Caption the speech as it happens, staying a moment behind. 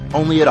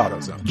Only at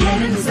AutoZone.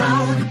 Get in the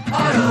zone,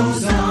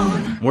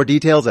 AutoZone. More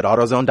details at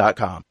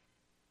AutoZone.com.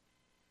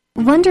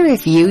 Wonder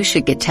if you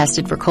should get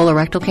tested for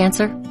colorectal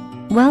cancer?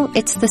 Well,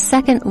 it's the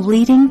second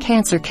leading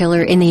cancer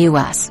killer in the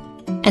U.S.,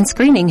 and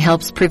screening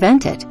helps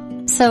prevent it.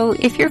 So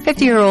if you're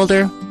 50 or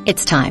older,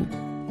 it's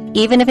time.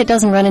 Even if it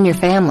doesn't run in your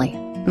family.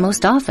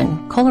 Most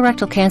often,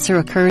 colorectal cancer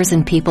occurs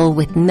in people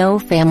with no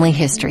family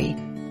history.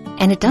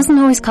 And it doesn't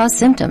always cause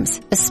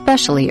symptoms,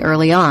 especially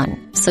early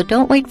on. So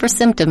don't wait for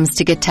symptoms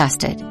to get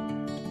tested.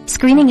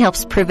 Screening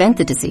helps prevent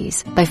the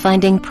disease by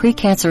finding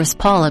precancerous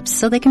polyps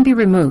so they can be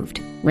removed.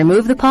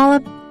 Remove the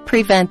polyp,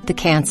 prevent the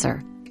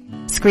cancer.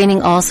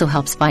 Screening also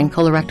helps find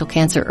colorectal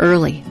cancer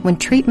early when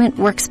treatment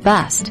works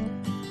best.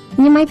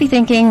 You might be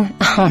thinking,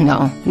 oh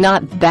no,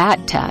 not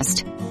that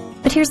test.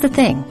 But here's the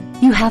thing,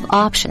 you have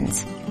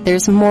options.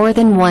 There's more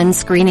than one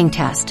screening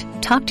test.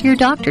 Talk to your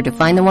doctor to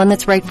find the one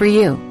that's right for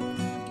you.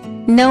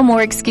 No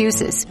more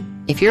excuses.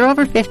 If you're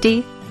over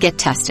 50, get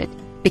tested,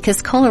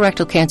 because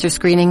colorectal cancer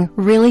screening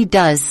really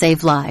does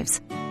save lives.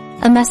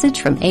 A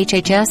message from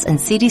HHS and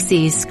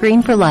CDC's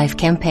Screen for Life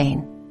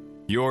campaign.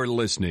 You're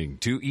listening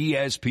to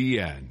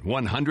ESPN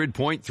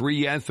 100.3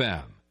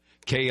 FM,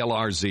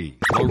 KLRZ,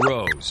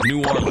 LaRose,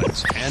 New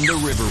Orleans, and the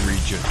River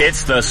Region.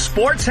 It's the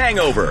Sports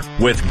Hangover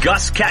with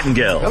Gus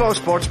Kattengill. Hello,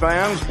 sports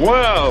fans.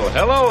 Well,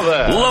 hello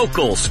there.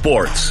 Local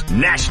sports,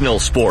 national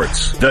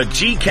sports. The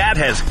GCAT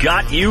has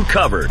got you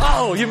covered.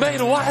 Oh, you made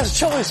a wise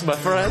choice, my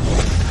friend.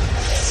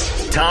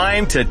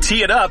 Time to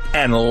tee it up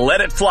and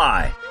let it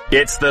fly.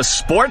 It's the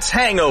Sports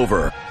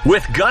Hangover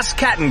with Gus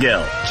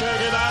Kattengill.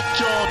 Check it out,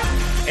 George.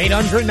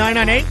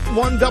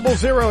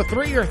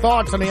 800-998-1003. Your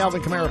thoughts on the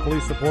Alvin Kamara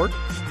police report.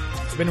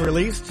 It's been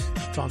released.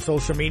 It's on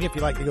social media if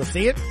you'd like to go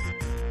see it.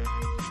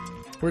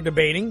 We're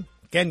debating.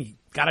 Again, you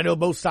got to know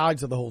both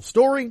sides of the whole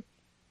story.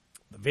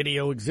 The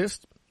video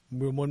exists.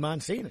 We wouldn't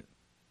mind seeing it.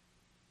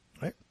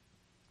 Right?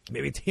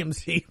 Maybe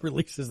TMZ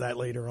releases that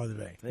later on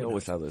today. They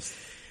always have this.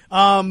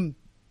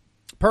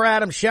 Per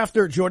Adam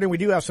Schefter, Jordan, we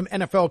do have some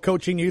NFL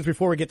coaching news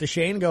before we get to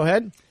Shane. Go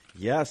ahead.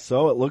 Yeah,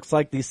 so it looks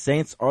like the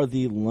Saints are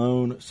the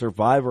lone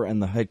survivor in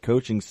the head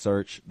coaching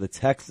search. The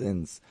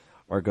Texans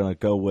are going to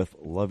go with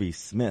Lovie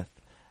Smith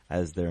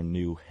as their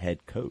new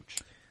head coach.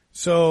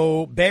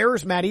 So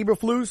Bears, Matt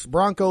Eberflus,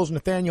 Broncos,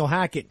 Nathaniel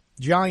Hackett,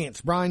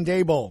 Giants, Brian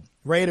Daboll,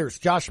 Raiders,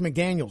 Josh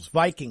McDaniels,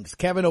 Vikings,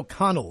 Kevin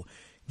O'Connell,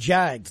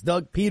 Jags,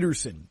 Doug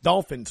Peterson,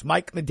 Dolphins,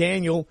 Mike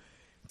McDaniel,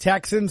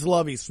 Texans,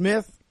 Lovie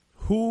Smith.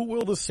 Who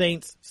will the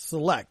Saints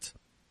select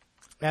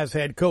as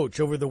head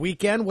coach? Over the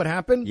weekend, what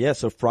happened? Yeah,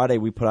 so Friday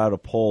we put out a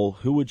poll.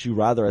 Who would you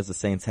rather as the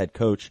Saints head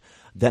coach,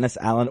 Dennis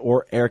Allen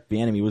or Eric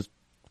Bieniemy? It was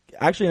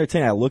actually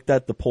entertaining. I looked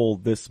at the poll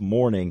this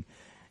morning,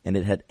 and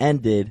it had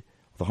ended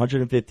with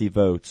 150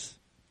 votes.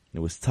 It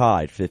was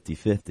tied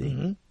 50-50.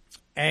 Mm-hmm.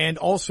 And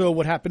also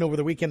what happened over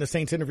the weekend, the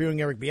Saints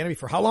interviewing Eric Bieniemy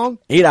for how long?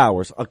 8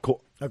 hours,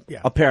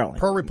 yeah. Apparently.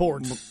 Per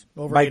reports,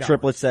 over Mike 8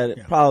 Triplett hours. said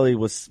it probably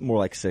was more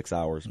like 6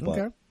 hours. But.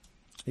 Okay.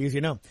 Easy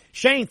to know.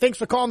 Shane, thanks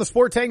for calling the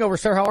Sports Hangover,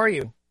 sir. How are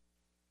you?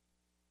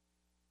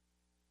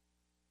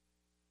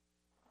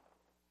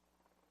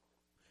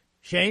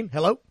 Shane,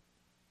 hello?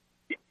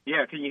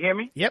 Yeah, can you hear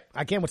me? Yep,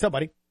 I can. What's up,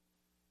 buddy?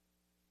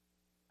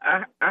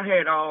 I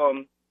had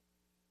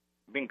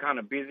been kind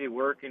of busy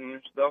working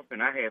and stuff,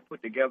 and I had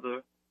put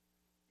together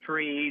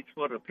trades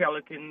for the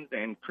Pelicans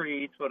and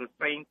trades for the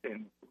Saints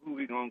and who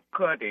we going to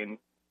cut and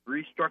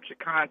restructure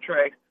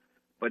contracts.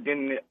 But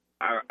then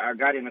I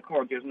got in the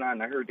car just now,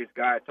 and I heard this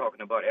guy talking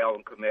about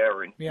Alvin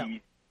Kamara.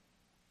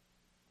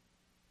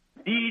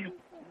 And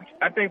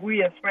I think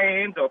we as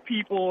fans or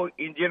people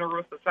in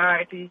general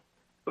society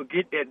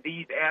forget that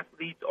these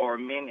athletes are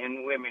men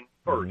and women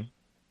first.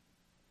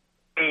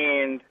 Mm-hmm.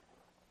 And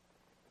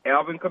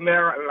Alvin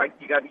Kamara,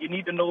 you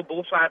need to know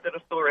both sides of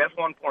the story. That's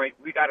one point.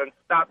 We got to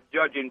stop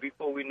judging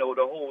before we know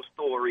the whole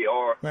story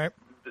or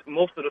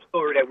most of the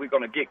story that we're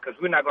going to get, because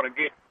we're not going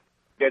to get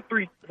there are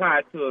three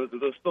sides to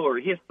the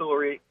story: his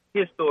story,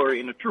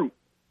 and the truth.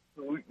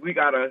 We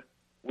got to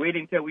wait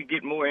until we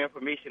get more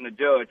information to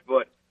judge.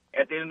 But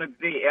at the end of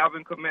the day,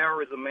 Alvin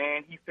Kamara is a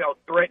man. He felt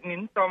threatened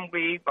in some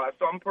way by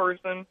some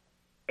person,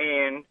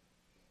 and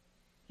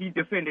he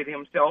defended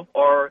himself.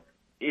 Or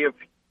if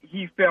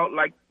he felt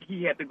like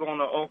he had to go on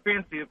the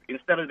offensive,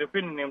 instead of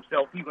defending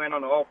himself, he went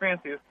on the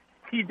offensive.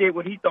 He did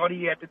what he thought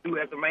he had to do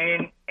as a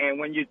man, and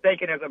when you're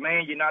thinking as a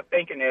man, you're not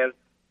thinking as,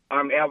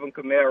 I'm Alvin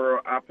Kamara,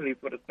 I play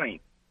for the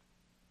Saints.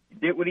 He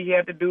did what he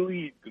had to do.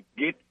 He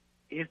get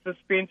his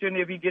suspension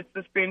if he gets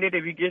suspended.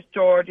 If he gets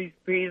charged, he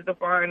pays the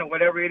fine or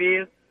whatever it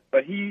is.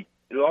 But as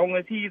long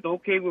as he's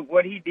okay with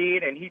what he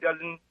did and he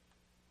doesn't,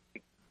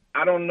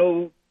 I don't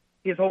know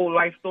his whole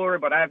life story,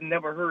 but I've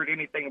never heard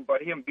anything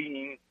about him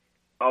being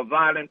a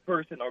violent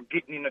person or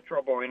getting into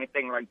trouble or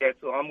anything like that.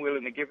 So I'm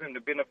willing to give him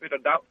the benefit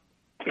of doubt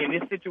in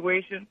this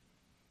situation.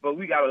 But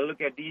we got to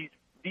look at these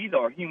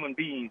are human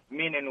beings,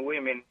 men and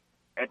women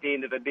at the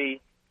end of the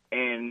day.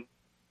 And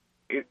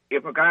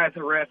if a guy is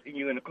harassing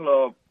you in the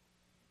club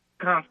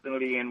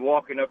constantly and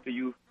walking up to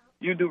you,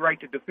 you do right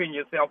to defend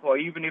yourself, or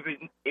even if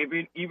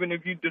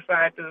you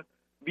decide to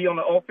be on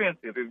the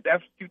offensive, if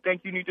that's what you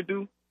think you need to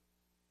do,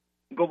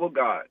 go with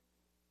God.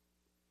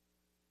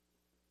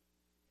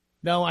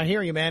 No, I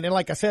hear you, man. And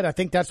like I said, I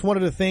think that's one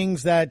of the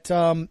things that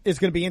is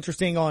going to be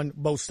interesting on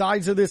both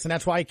sides of this. And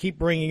that's why I keep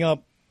bringing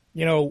up,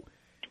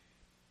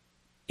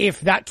 if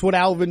that's what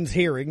Alvin's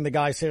hearing, the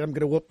guy said, I'm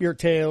going to whoop your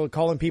tail,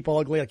 calling people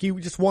ugly. Like, you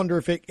just wonder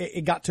if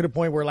it got to the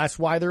point where that's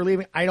why they're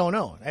leaving. I don't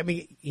know. I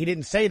mean, he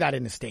didn't say that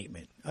in the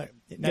statement.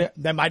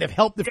 That might have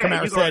helped if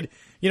Kamara said,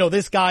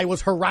 this guy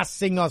was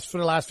harassing us for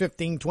the last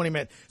 15, 20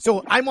 minutes.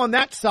 So I'm on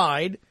that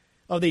side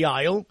of the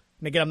aisle.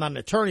 And again, I'm not an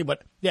attorney,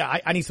 but yeah,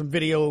 I need some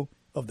video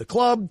of the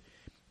club.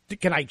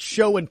 Can I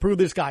show and prove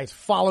this guy's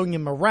following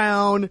him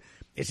around?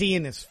 Is he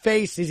in his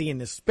face? Is he in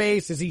his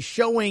space? Is he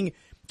showing,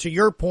 to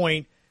your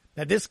point,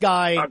 that this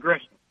guy?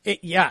 Aggression.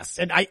 Yes.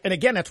 And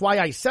again, that's why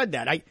I said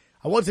that. I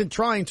wasn't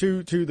trying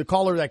to the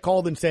caller that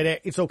called and said,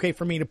 it's okay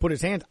for me to put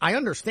his hands. I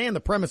understand the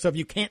premise of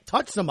you can't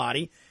touch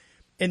somebody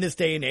in this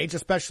day and age,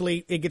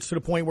 especially it gets to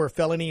the point where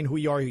felony and who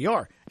you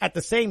are. At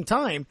the same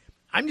time,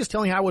 I'm just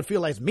telling you how it would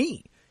feel as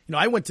me.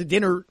 I went to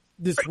dinner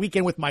this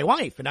weekend with my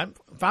wife, and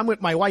if I'm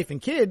with my wife and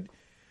kid,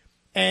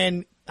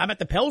 and I'm at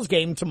the Pels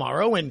game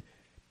tomorrow, and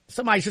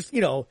somebody's just,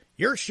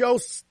 your show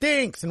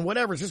stinks and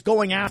whatever, just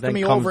going after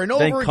me over and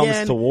over again.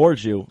 Comes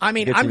towards you. I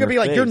mean, I'm going to be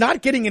like, you're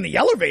not getting in the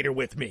elevator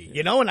with me,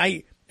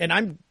 and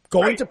I'm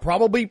going to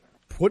probably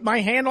put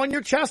my hand on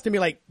your chest and be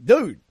like,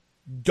 dude,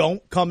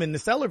 don't come in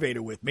this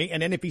elevator with me.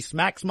 And then if he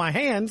smacks my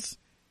hands,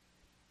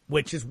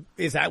 which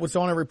is that what's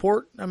on a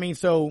report? I mean,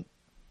 so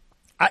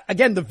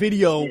again, the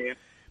video,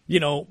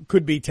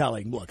 could be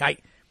telling. Look,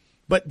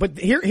 But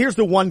here's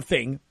the one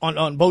thing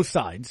on both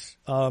sides,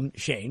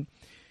 Shane.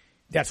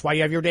 That's why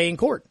you have your day in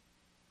court,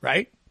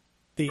 right?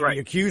 The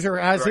accuser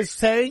has his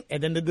say,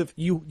 and then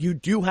you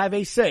do have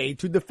a say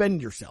to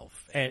defend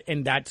yourself,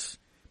 and that's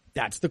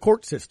the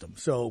court system.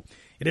 So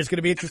it is going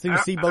to be interesting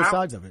to see both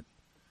sides of it.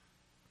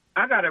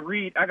 I got to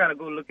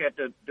go look at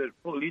the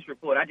police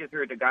report. I just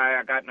heard the guy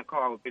I got in the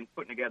car has been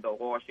putting together a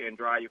washer and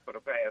dryer for the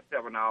past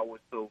 7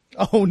 hours. So,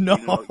 oh no!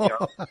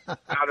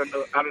 I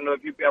don't know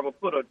if you ever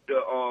put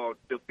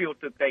the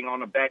filter thing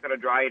on the back of the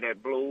dryer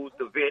that blows,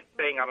 the vent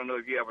thing. I don't know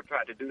if you ever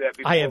tried to do that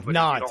before. I have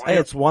not. Hey,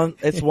 it's one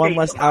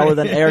less hour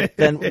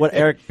than what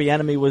Eric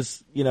Bieniemy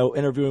was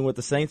interviewing with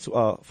the Saints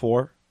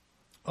for.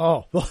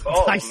 Oh,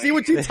 I see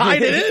what you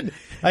tied it in.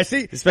 I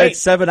see. He spent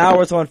 7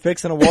 hours on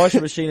fixing a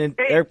washing machine, and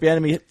Eric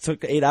Bieniemy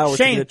took 8 hours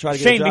to try to get a job.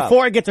 Shane,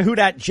 before I get to who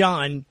that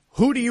John,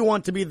 who do you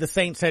want to be the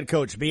Saints head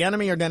coach,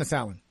 Bieniemy or Dennis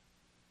Allen?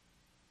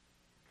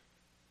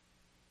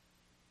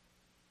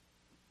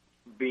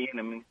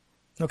 Bieniemy.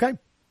 Okay.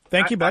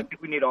 Thank you, bud. I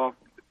think we need all.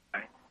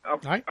 All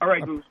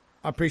right, Goose.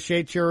 I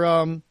appreciate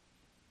your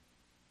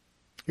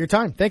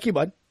time. Thank you,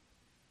 bud.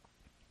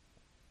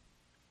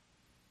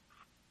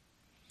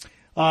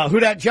 Who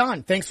that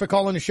John? Thanks for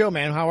calling the show,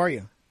 man. How are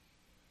you?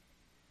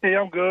 Hey,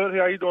 I'm good. Hey,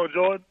 how you doing,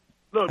 Jordan?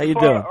 Look, how you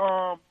doing?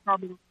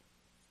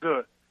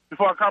 Good.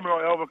 Before I comment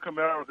on Alvin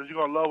Kamara, because you're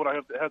gonna love what I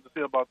have to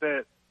say about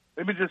that.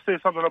 Let me just say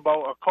something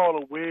about a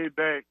caller way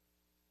back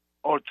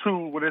or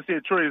two when they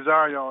said Trey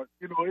Zion.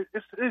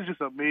 It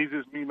just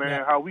amazes me,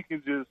 man, how we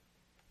can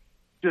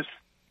just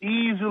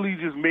easily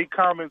just make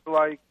comments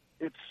like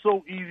it's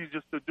so easy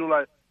just to do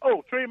like,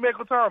 oh, Trey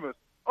Michael Thomas,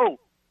 oh,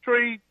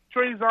 Trey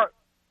Zion.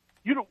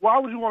 Why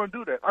would you want to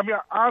do that? I mean,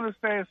 I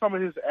understand some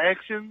of his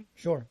actions.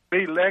 Sure.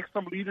 They lack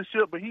some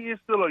leadership, but he is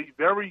still a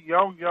very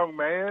young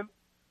man.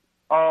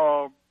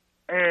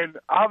 And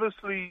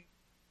obviously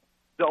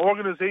the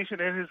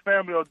organization and his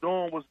family are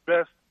doing what's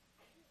best,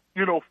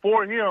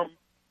 for him,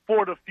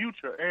 for the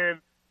future. And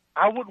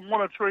I wouldn't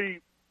want to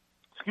trade,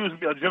 a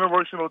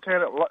generational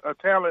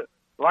talent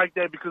like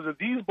that, because if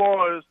these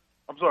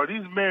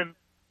men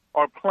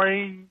are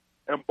playing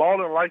and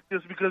balling like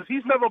this, because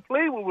he's never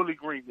played with Willie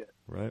Green yet.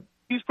 Right.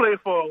 He's played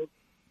for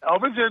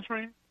Alvin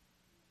Gentry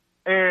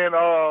and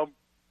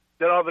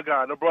that other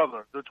guy, the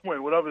brother, the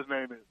twin, whatever his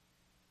name is.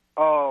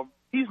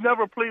 He's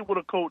never played with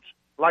a coach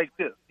like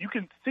this. You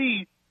can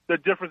see the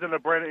difference in the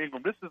Brandon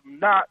Ingram. This is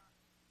not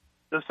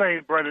the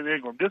same Brandon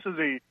Ingram. This is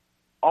a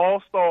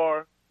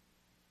all-star,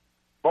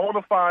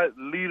 bona fide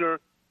leader,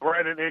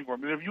 Brandon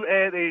Ingram. And if you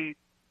add a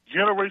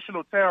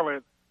generational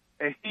talent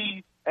and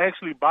he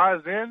actually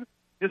buys in,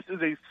 this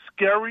is a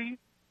scary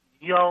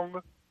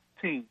young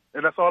team.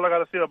 And that's all I got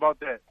to say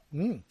about that.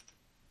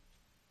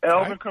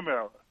 Alvin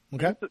Kamara.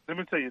 Okay. Let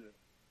me tell you this.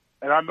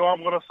 And I know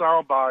I'm going to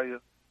sound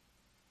biased,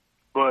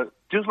 but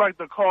just like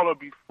the caller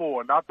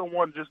before, not the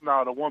one just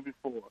now, the one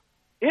before,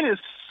 it is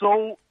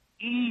so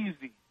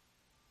easy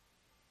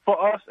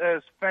for us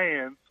as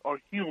fans or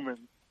humans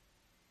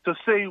to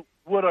say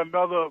what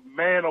another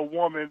man or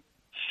woman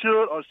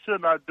should or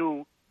should not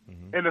do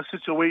in a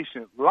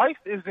situation. Life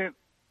isn't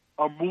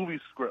a movie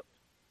script.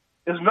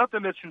 It's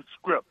nothing that you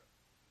script.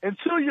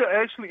 Until you're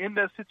actually in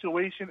that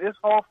situation, it's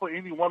hard for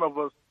any one of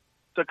us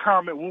to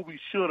comment what we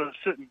should or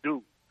shouldn't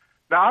do.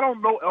 Now, I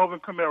don't know Alvin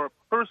Kamara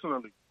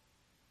personally.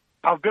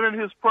 I've been in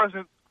his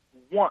presence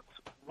once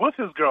with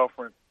his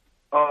girlfriend,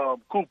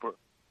 Cooper,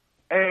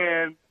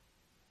 and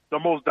the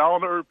most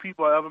down-to-earth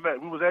people I ever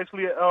met. We was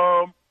actually at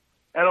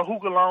at a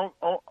hookah lounge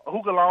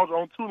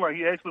on Tulane.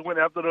 He actually went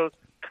after the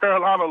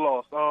Carolina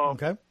loss.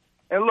 Okay.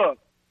 And look,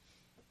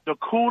 the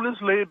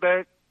coolest,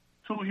 laid-back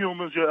two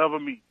humans you'll ever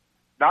meet.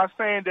 Not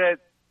saying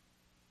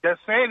that's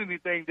saying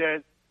anything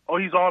that,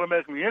 he's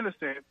automatically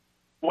innocent.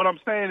 What I'm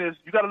saying is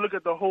you got to look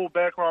at the whole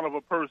background of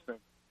a person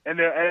and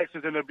their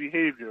actions and their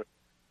behavior.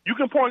 You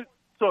can point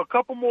to a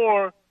couple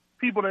more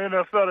people in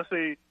the NFL to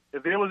say,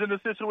 if they was in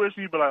this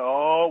situation, you'd be like,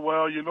 oh,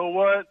 well, you know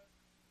what?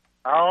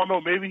 I don't know.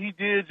 Maybe he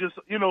did just,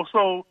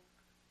 so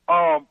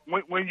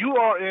when you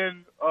are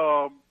in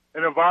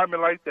an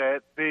environment like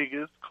that,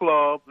 Vegas,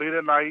 club, late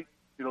at night,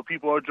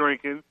 people are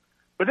drinking,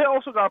 but they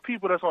also got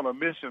people that's on a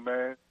mission,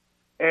 man.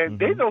 And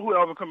they know who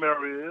Alvin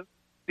Kamara is.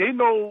 They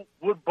know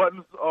what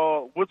buttons,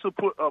 what to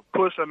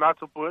push or not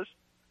to push.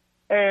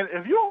 And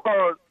if you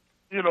are,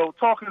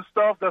 talking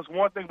stuff, that's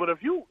one thing. But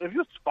if you're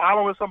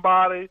following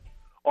somebody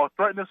or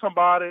threatening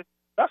somebody,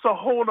 that's a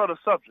whole other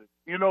subject,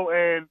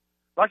 And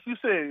like you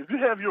said, if you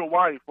have your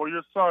wife or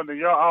your son and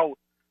you're out,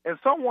 and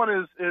someone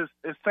is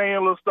saying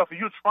little stuff, and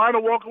you're trying to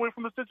walk away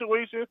from the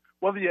situation,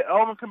 whether you're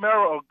Alvin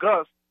Kamara or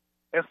Gus,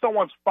 and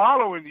someone's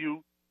following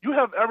you, you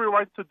have every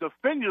right to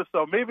defend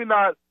yourself. Maybe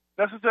not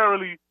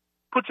necessarily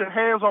put your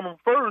hands on them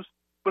first,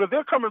 but if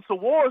they're coming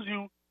towards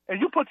you and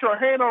you put your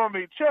hand on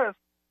their chest,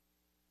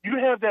 you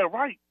have that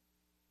right.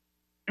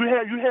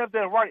 You have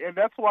that right, and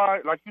that's why,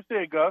 like you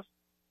said, Gus,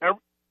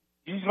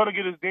 he's going to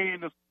get his day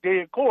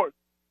in court,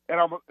 and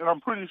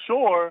I'm pretty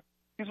sure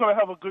he's going to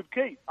have a good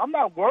case. I'm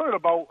not worried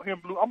about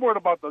him. I'm worried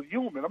about the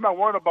human. I'm not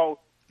worried about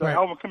the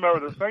Alvin Kamara,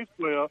 the Saints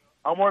player.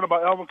 I'm worried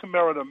about Alvin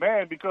Kamara, the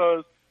man,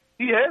 because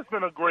he has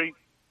been a great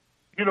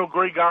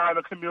guy in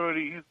the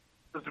community.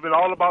 It's been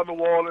all about New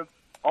Orleans,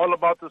 all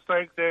about the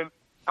Saints, and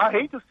I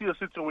hate to see a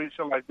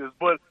situation like this,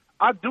 but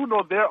I do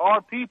know there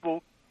are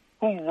people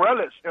who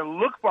relish and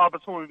look for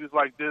opportunities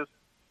like this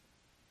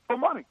for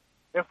money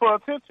and for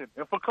attention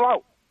and for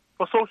clout,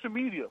 for social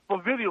media, for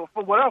video,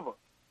 for whatever.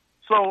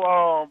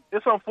 So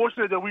it's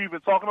unfortunate that we're even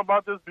talking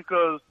about this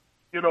because,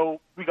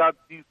 we got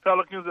these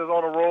Pelicans that's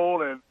on a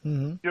roll and,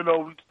 we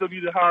still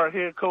need to hire a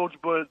head coach.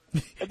 But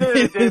at the end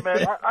of the day,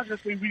 man, I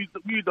just think we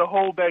need to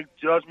hold back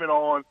judgment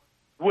on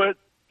what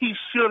he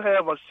should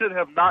have or should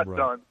have not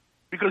done,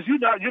 because you're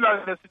not in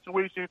that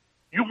situation.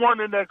 You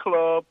weren't in that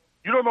club.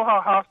 You don't know how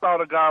hostile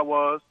the guy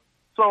was.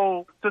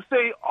 So to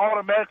say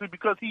automatically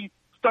because he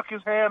stuck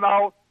his hand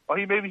out or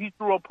maybe he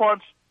threw a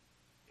punch,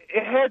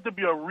 it had to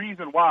be a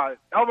reason why.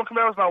 Alvin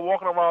Kamara's not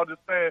walking around just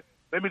saying,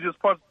 let me just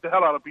punch the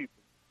hell out of people.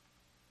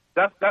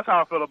 That's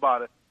how I feel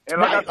about it.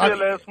 And like I said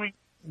last week,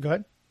 go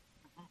ahead.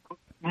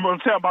 I'm going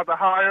to tell him about the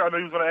hire. I know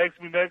he was going to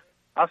ask me next.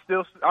 I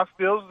still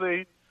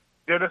see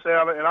Dennis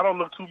Allen, and I don't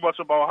look too much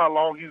about how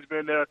long he's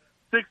been there.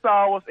 6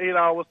 hours, 8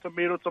 hours,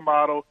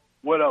 tomato,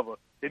 whatever.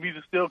 They need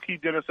to still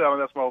keep Dennis Allen.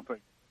 That's my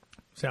opinion.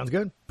 Sounds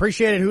good.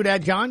 Appreciate it, Who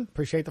Dat John.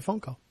 Appreciate the phone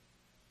call.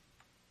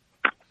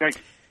 Thank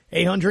you.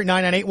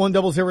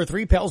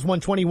 800-998-1003, Pels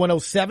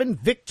 120-107.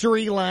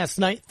 Victory last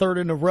night, third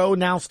in a row.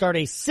 Now start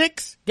a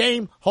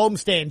 6-game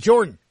homestand.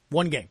 Jordan,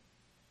 1 game.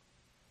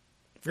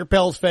 If you're a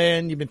Pels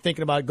fan, you've been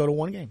thinking about it, go to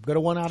 1 game. Go to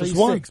 1 out of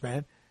 6,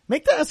 man.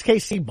 Make the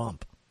SKC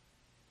bump.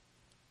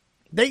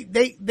 They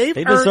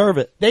deserve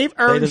it. They've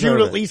earned you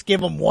to at least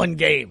give them 1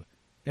 game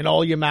in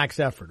all your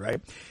max effort,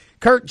 right?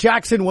 Kurt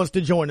Jackson wants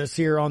to join us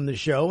here on the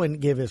show and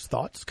give his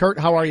thoughts. Kurt,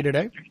 how are you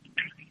today?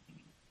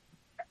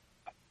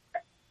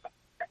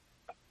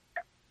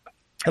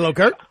 Hello,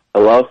 Kurt.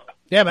 Hello?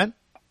 Yeah, man.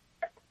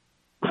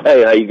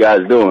 Hey, how you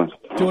guys doing?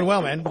 Doing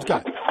well, man. What's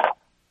good?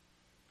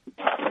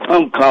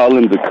 I'm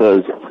calling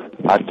because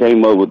I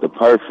came up with the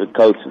perfect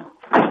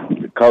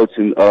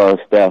coaching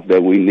staff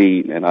that we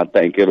need, and I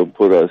think it'll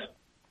put us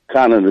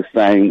kind of the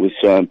same with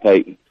Sean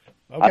Payton.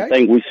 Okay. I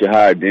think we should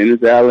hire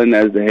Dennis Allen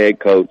as the head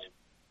coach,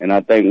 and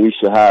I think we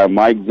should hire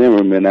Mike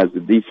Zimmerman as the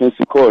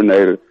defensive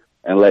coordinator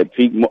and let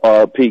Pete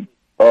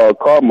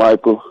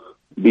Carmichael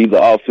be the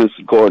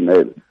offensive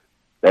coordinator.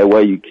 That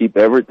way you keep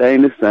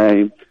everything the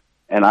same.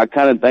 And I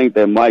kind of think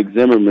that Mike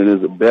Zimmerman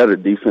is a better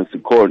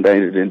defensive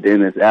coordinator than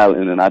Dennis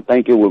Allen, and I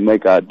think it would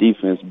make our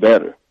defense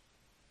better.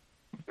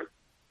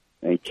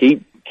 And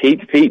keep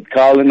Pete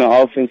calling the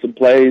offensive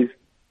plays,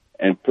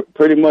 and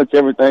pretty much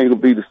everything will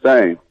be the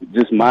same,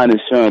 just minus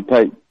Sean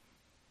Payton.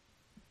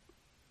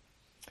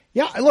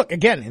 Yeah, look,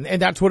 again,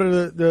 and that's what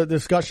the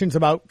discussions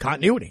about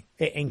continuity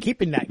and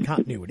keeping that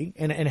continuity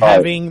and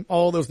having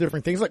all those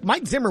different things. Like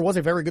Mike Zimmer was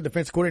a very good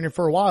defense coordinator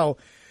for a while.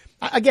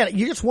 Again,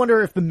 you just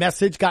wonder if the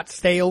message got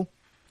stale,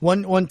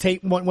 one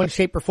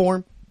shape or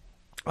form.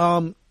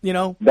 That's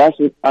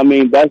what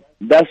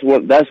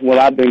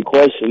I've been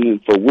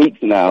questioning for weeks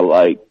now.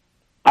 Like,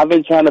 I've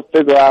been trying to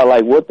figure out,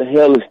 like, what the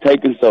hell is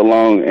taking so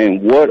long,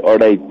 and what are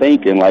they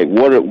thinking? Like,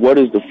 what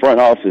is the front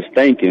office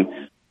thinking,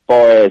 as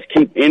far as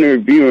keep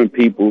interviewing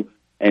people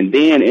and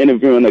then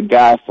interviewing a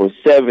guy for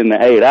 7 to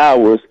 8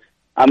 hours?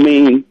 I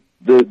mean,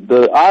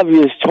 the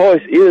obvious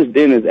choice is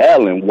Dennis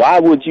Allen. Why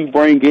would you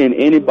bring in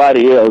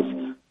anybody else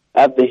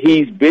after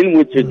he's been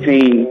with your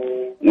team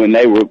when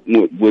they were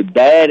with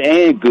bad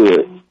and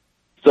good?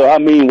 So, I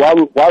mean, why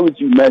would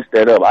you mess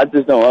that up? I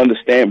just don't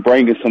understand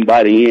bringing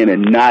somebody in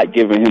and not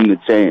giving him the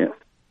chance.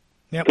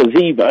 Because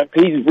he's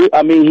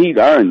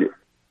earned it.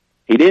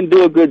 He didn't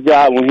do a good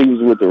job when he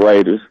was with the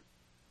Raiders.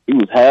 He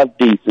was half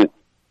decent.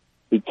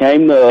 He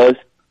came to us,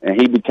 and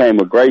he became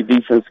a great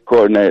defensive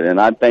coordinator, and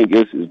I think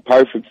this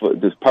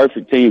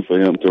perfect team for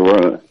him to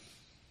run.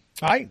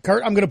 All right,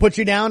 Kurt, I'm going to put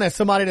you down as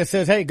somebody that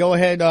says, hey, go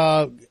ahead,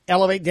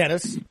 elevate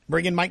Dennis,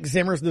 bring in Mike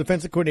Zimmer as the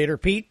defensive coordinator.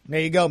 Pete,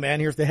 there you go, man.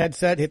 Here's the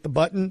headset. Hit the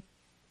button.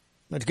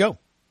 Let's go.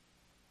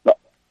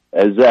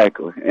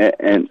 Exactly.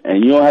 And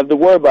you don't have to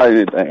worry about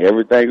anything.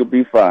 Everything will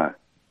be fine.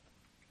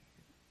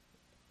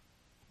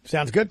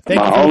 Sounds good. Thank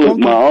you.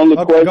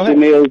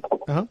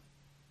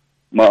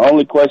 My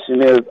only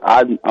question is,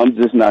 I'm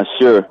just not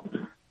sure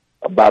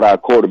about our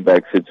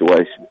quarterback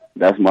situation.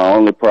 That's my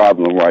only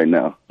problem right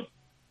now.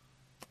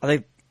 I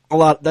think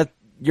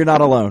you're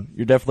not alone.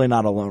 You're definitely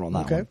not alone on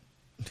that one.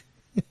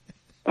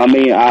 I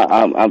mean,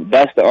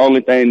 that's the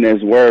only thing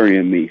that's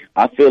worrying me.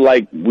 I feel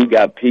like we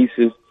got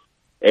pieces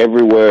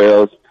everywhere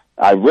else.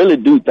 I really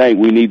do think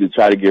we need to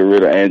try to get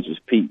rid of Andrews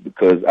Pete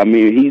because, I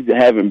mean, he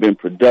hasn't been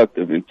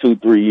productive in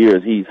 2-3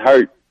 years. He's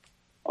hurt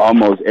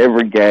almost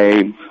every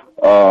game.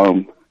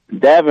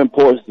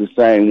 Davenport's the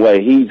same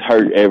way. He's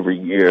hurt every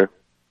year.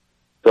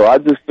 So I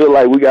just feel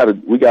like we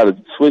gotta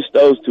switch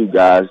those two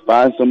guys,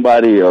 find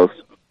somebody else,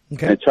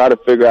 and try to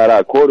figure out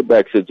our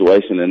quarterback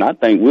situation, and I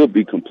think we'll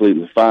be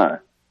completely fine.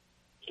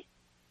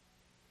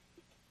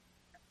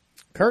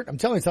 Kurt, I'm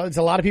telling you, it's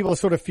a lot of people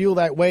sort of feel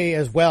that way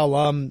as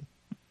well.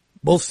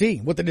 We'll see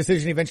what the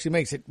decision eventually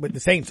makes. It with the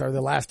Saints are the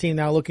last team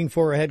now looking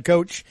for a head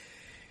coach.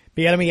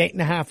 Bieniemy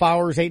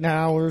 8.5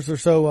 hours or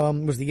so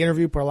was the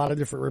interview per a lot of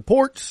different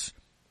reports.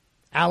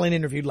 Allen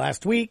interviewed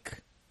last week.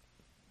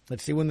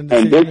 Let's see when the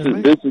decision is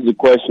made. This is a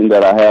question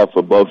that I have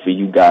for both of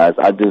you guys.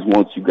 I just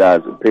want you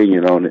guys'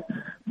 opinion on it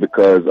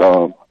because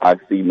I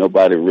see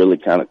nobody really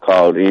kind of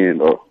called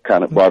in or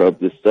kind of brought up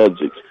this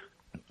subject.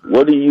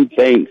 What do you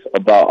think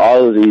about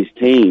all of these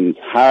teams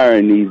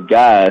hiring these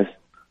guys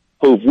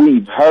who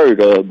we've heard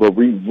of, but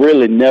we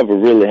really never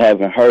really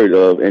haven't heard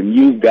of? And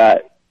you've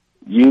got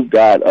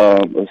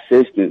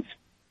assistants,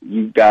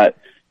 you got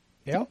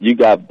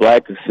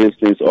black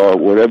assistants or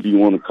whatever you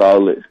want to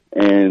call it,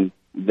 and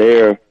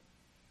they're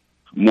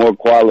more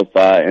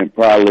qualified and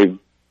probably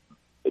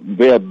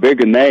there are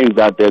bigger names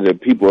out there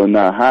that people are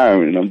not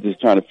hiring. I'm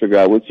just trying to figure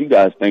out what you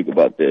guys think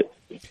about that.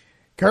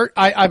 Kurt,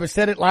 I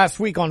said it last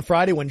week on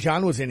Friday when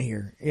John was in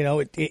here. You know,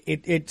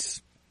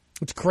 it's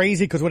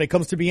crazy because when it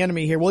comes to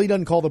Bieniemy here, well, he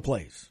doesn't call the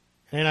plays.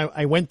 And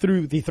I went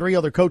through the 3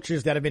 other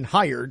coaches that have been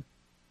hired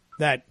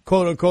that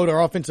quote unquote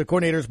are offensive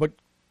coordinators, but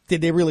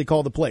did they really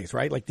call the plays,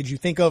 right? Like, did you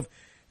think of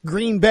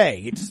Green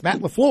Bay? It's Matt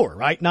LaFleur,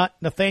 right? Not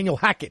Nathaniel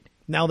Hackett,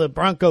 now the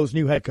Broncos'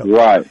 new head coach.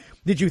 Right.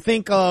 Did you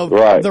think of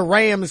the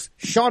Rams?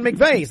 Sean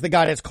McVay is the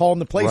guy that's calling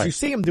the plays. Right. You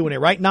see him doing it,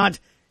 right? Not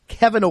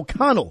Kevin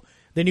O'Connell,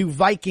 the new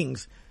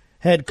Vikings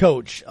head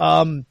coach.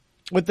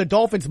 With the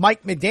Dolphins,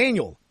 Mike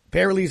McDaniel,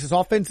 apparently he's this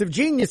offensive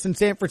genius in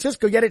San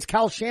Francisco, yet it's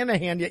Kyle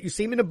Shanahan, yet you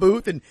see him in the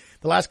booth in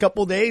the last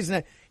couple of days,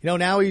 and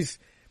now he's,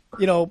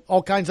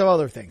 all kinds of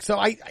other things.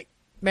 So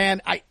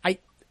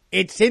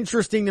it's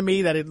interesting to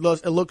me that it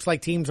looks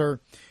like teams are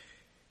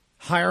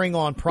hiring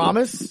on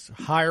promise,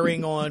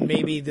 hiring on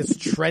maybe this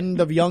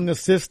trend of young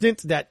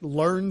assistants that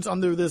learns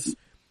under this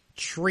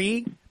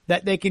tree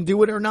that they can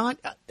do it or not.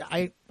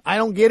 I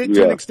don't get it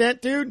to an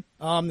extent, dude.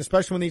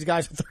 Especially when these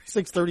guys are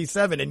 36,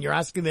 37 and you're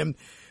asking them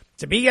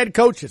to be head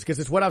coaches, because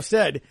it's what I've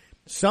said.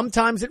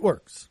 Sometimes it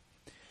works,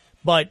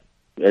 but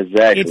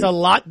it's a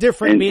lot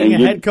different being a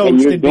head coach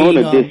and you're than doing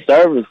being a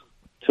disservice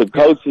to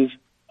coaches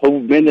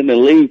who've been in the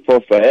league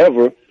for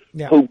forever,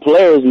 who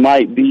players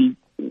might be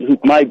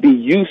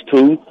used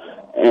to,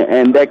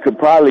 and that could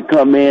probably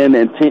come in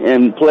and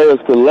players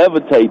could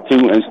levitate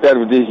to instead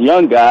of this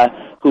young guy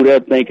who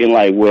they're thinking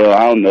like, well,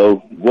 I don't know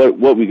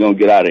what we gonna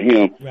get out of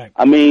him. Right.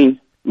 I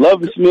mean,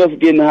 Lovie Smith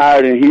getting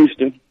hired in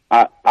Houston,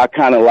 I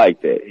kind of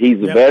like that. He's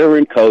a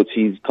veteran coach.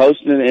 He's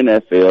coached in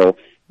the NFL.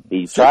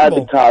 He tried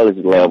the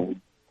college level.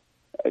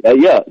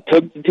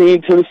 Took the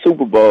team to the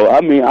Super Bowl.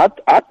 I mean,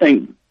 I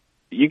think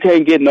you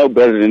can't get no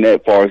better than that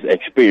as far as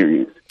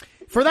experience.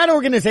 For that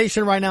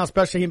organization right now,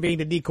 especially him being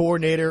the D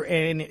coordinator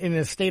and in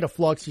a state of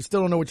flux, you still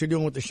don't know what you're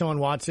doing with Deshaun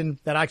Watson.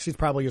 That actually is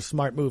probably a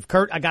smart move.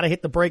 Kurt, I got to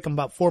hit the break. I'm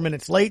about 4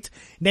 minutes late.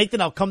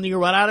 Nathan, I'll come to you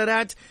right out of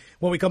that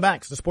when we come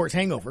back. It's the Sports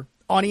Hangover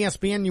on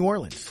ESPN New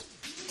Orleans.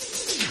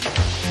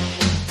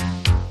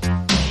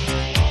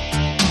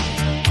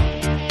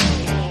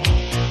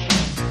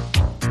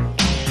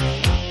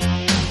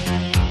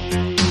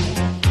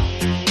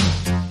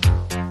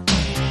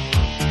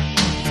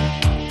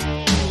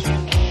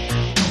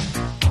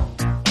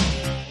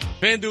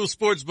 FanDuel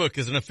Sportsbook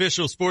is an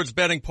official sports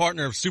betting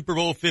partner of Super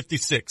Bowl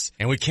 56,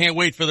 and we can't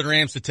wait for the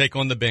Rams to take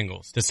on the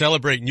Bengals. To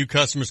celebrate, new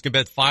customers can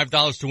bet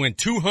 $5 to win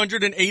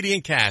 $280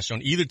 in cash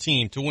on either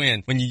team to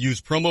win when you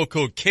use promo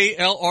code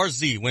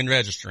KLRZ when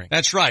registering.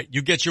 That's right,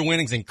 you get your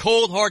winnings in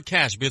cold, hard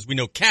cash because we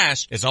know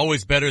cash is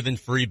always better than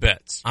free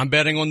bets. I'm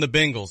betting on the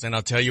Bengals, and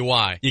I'll tell you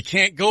why. You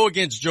can't go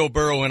against Joe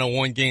Burrow in a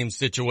one-game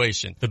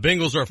situation. The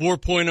Bengals are a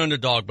 4-point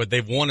underdog, but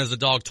they've won as a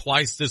dog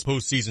twice this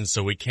postseason,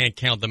 so we can't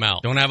count them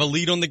out. Don't have a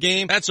lead on the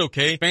game? That's okay.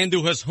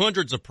 FanDuel has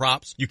hundreds of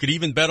props. You could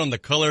even bet on the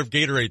color of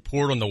Gatorade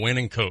poured on the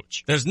winning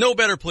coach. There's no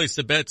better place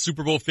to bet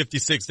Super Bowl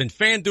 56 than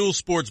FanDuel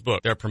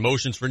Sportsbook. There are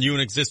promotions for new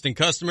and existing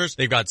customers.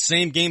 They've got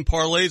same game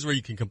parlays where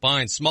you can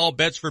combine small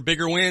bets for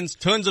bigger wins,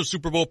 tons of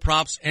Super Bowl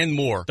props, and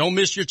more. Don't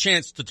miss your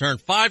chance to turn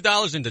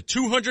 $5 into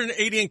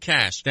 $280 in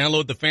cash.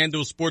 Download the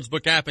FanDuel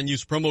Sportsbook app and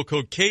use promo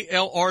code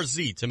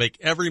KLRZ to make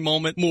every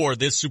moment more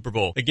this Super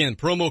Bowl. Again,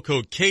 promo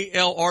code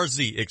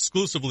KLRZ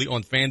exclusively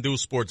on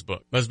FanDuel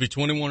Sportsbook. Must be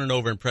 21 and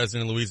over and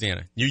present in Louisiana.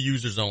 New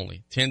users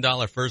only.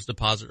 $10 first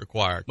deposit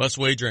required. Must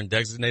wager in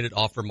designated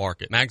offer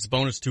market. Max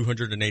bonus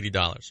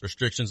 $280.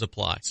 Restrictions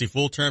apply. See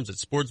full terms at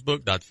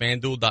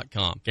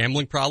sportsbook.fanduel.com.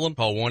 Gambling problem?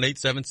 Call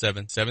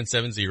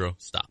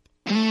 1-877-770-STOP.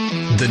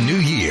 The new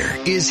year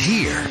is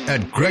here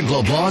at Greg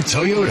LeBlanc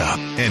Toyota,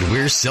 and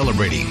we're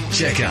celebrating.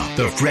 Check out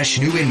the fresh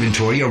new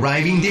inventory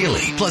arriving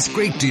daily, plus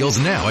great deals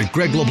now at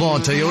Greg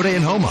LeBlanc Toyota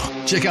in Houma.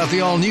 Check out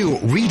the all-new,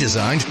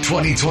 redesigned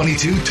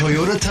 2022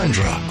 Toyota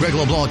Tundra. Greg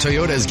LeBlanc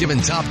Toyota has given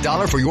top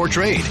dollar for your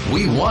trade.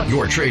 We want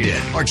your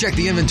trade-in. Or check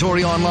the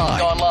inventory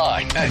online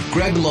at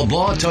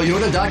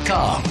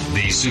GregLeBlancToyota.com.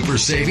 These super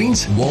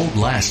savings won't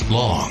last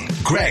long.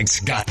 Greg's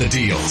got the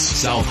deals.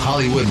 South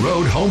Hollywood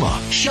Road, Houma.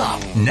 Shop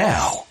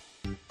now.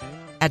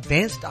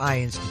 Advanced Eye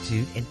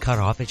Institute in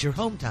Cutoff is your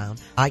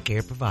hometown eye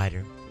care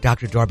provider.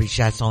 Dr. Darby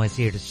Chasson is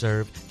here to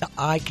serve the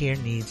eye care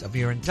needs of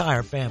your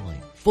entire family.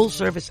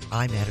 Full-service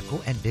eye medical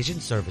and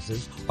vision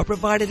services are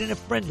provided in a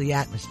friendly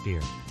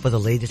atmosphere. For the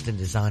latest in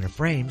designer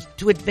frames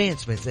to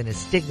advancements in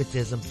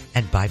astigmatism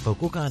and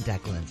bifocal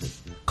contact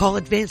lenses. Call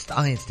Advanced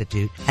Eye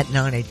Institute at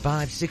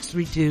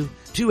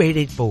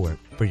 985-632-2884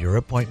 for your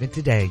appointment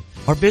today.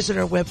 Or visit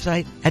our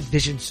website at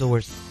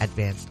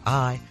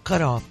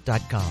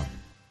VisionSourceAdvancedEyeCutoff.com.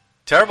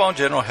 Terrebonne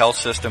General Health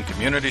System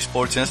Community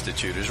Sports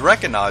Institute is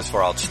recognized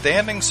for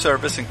outstanding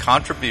service and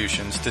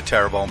contributions to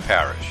Terrebonne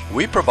Parish.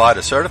 We provide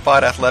a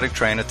certified athletic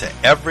trainer to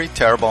every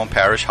Terrebonne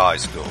Parish high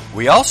school.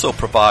 We also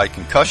provide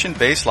concussion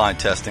baseline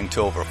testing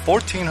to over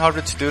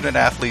 1,400 student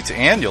athletes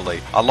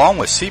annually, along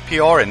with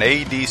CPR and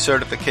AED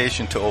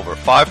certification to over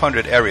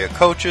 500 area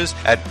coaches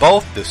at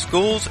both the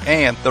schools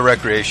and the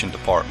recreation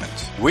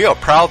departments. We are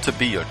proud to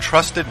be your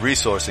trusted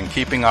resource in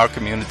keeping our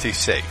community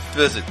safe.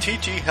 Visit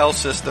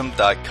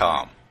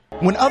tghealthsystem.com.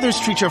 When others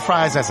treat your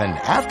fries as an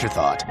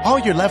afterthought, all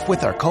you're left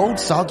with are cold,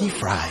 soggy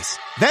fries.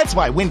 That's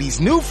why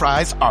Wendy's new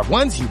fries are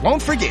ones you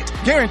won't forget,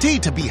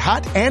 guaranteed to be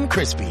hot and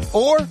crispy,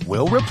 or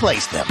we'll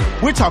replace them.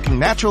 We're talking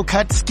natural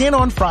cut,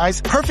 skin-on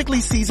fries,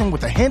 perfectly seasoned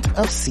with a hint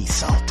of sea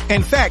salt.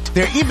 In fact,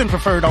 they're even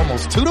preferred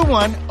almost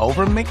 2-to-1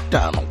 over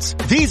McDonald's.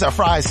 These are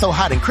fries so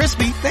hot and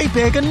crispy, they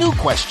beg a new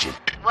question.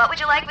 What would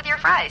you like with your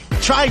fries?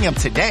 Try them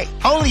today,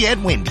 only at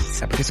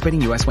Wendy's. At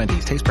participating U.S.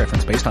 Wendy's, taste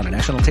preference based on a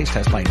national taste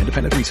test by an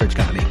independent research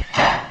company.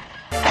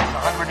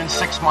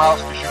 106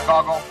 miles to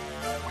Chicago.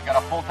 We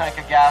got a full tank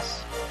of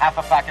gas, half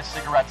a pack of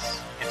cigarettes.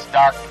 It's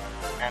dark,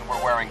 and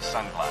we're wearing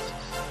sunglasses.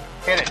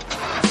 Hit it.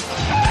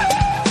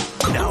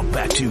 Now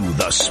back to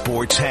the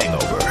Sports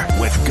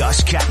Hangover with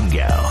Gus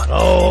Kattengell.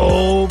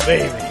 Oh,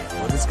 baby.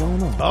 What is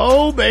going on?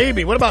 Oh,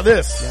 baby. What about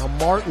this? Now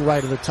Martin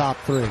right of the top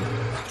three.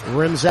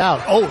 Rims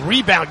out. Oh,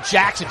 rebound.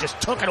 Jackson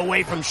just took it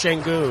away from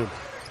Şengün.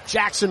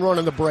 Jackson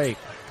running the break.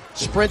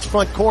 Sprints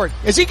front court.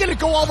 Is he going to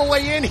go all the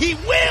way in? He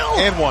will.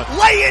 And one.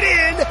 Lay it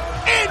in.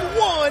 And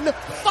one.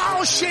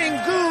 Foul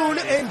Şengün.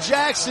 And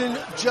Jackson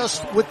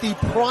just with the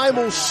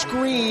primal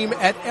scream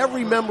at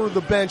every member of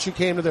the bench who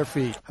came to their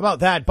feet. How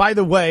about that? By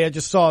the way, I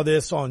just saw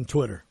this on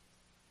Twitter.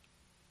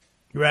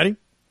 You ready?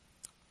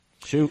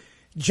 Shoot.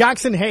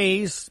 Jackson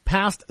Hayes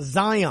passed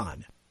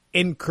Zion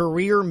in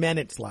career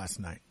minutes last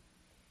night.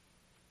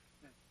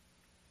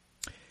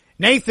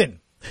 Nathan,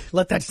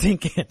 let that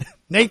sink in.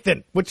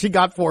 Nathan, what you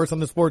got for us on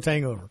the Sports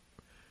Hangover?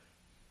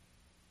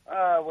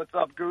 What's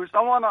up, Goose?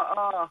 I want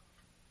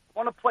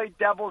to play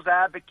devil's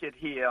advocate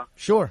here.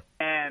 Sure.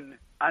 And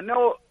I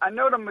know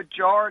the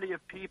majority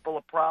of people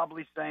are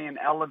probably saying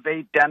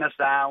elevate Dennis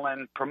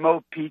Allen,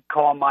 promote Pete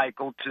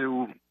Carmichael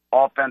to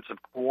offensive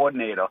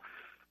coordinator.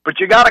 But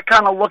you got to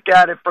kind of look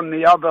at it from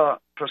the other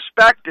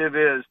perspective.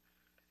 Is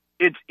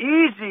it's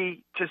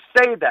easy to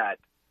say that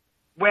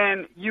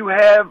when you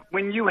had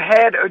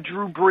a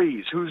Drew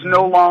Brees who's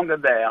no longer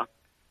there,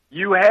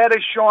 you had a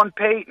Sean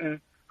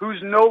Payton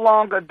who's no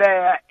longer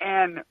there,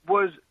 and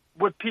was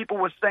what people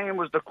were saying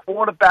was the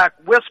quarterback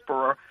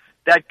whisperer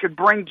that could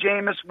bring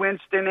Jameis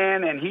Winston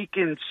in, and he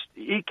can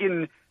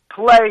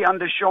play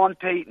under Sean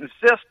Payton's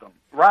system,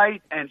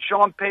 right? And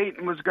Sean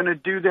Payton was going to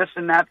do this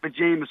and that for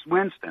Jameis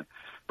Winston.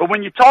 But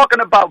when you're talking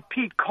about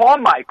Pete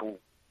Carmichael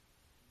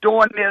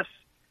doing this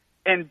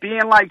and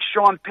being like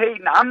Sean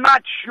Payton, I'm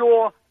not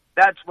sure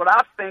that's what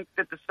I think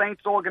that the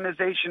Saints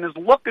organization is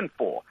looking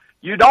for.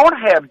 You don't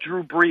have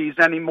Drew Brees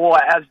anymore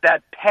as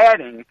that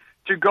padding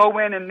to go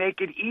in and make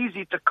it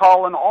easy to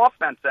call an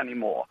offense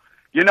anymore.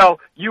 You know,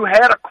 you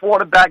had a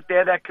quarterback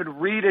there that could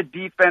read a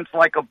defense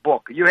like a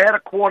book. You had a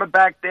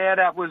quarterback there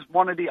that was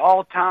one of the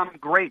all-time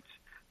greats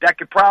that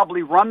could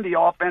probably run the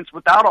offense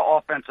without an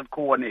offensive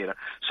coordinator.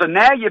 So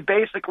now you're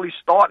basically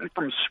starting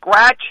from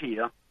scratch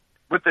here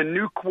with a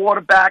new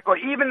quarterback, or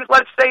even,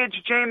 let's say it's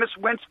Jameis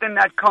Winston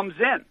that comes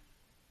in.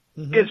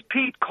 Mm-hmm. Is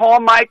Pete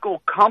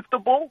Carmichael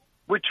comfortable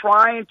with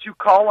trying to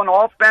call an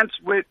offense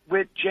with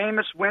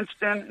Jameis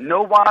Winston,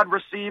 no wide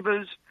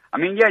receivers? I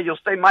mean, yeah, you'll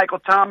say Michael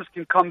Thomas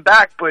can come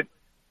back, but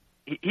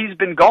he's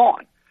been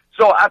gone.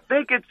 So I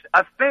think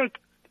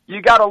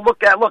you got to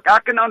look, I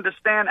can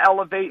understand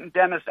elevating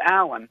Dennis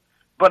Allen,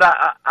 but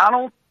I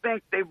don't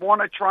think they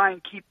want to try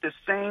and keep the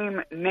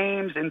same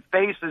names and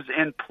faces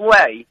in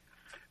play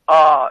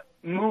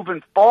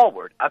moving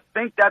forward. I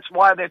think that's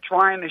why they're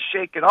trying to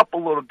shake it up a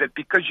little bit,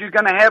 because you're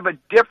going to have a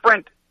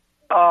different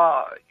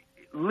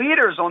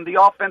leaders on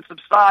the offensive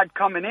side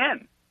coming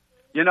in.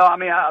 You know, I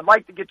mean, I'd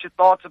like to get your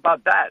thoughts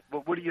about that.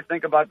 But what do you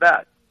think about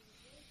that?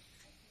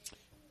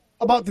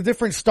 About the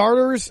different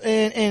starters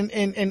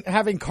and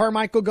having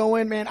Carmichael go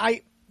in, man.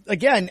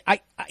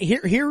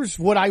 Here's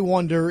what I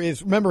wonder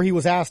is, remember, he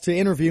was asked to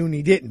interview and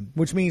he didn't,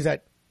 which means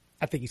that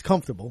I think he's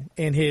comfortable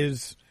in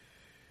his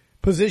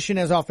position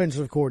as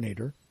offensive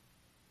coordinator.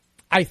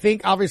 I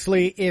think,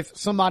 obviously, if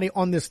somebody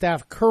on the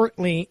staff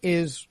currently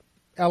is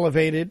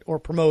elevated or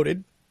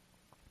promoted,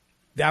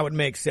 that would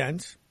make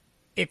sense.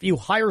 If you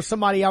hire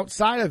somebody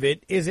outside of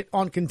it, is it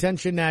on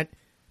contention that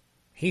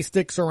he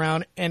sticks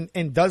around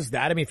and does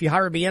that? I mean, if you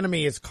hire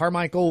Bieniemy, is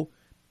Carmichael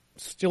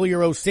still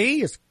your OC?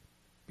 Is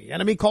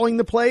Bieniemy calling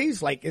the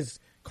plays? Like, is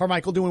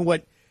Carmichael doing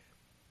what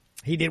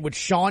he did with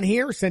Sean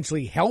here,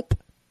 essentially help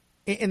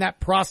in that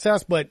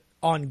process, but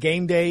on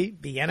game day,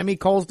 Bieniemy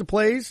calls the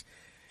plays?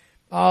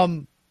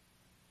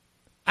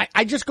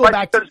 I just go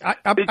back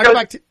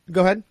to,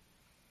 go ahead.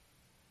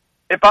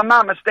 If I'm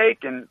not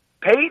mistaken,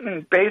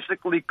 Peyton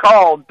basically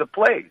called the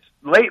plays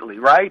lately,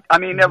 right? I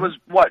mean, there was,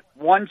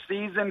 one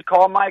season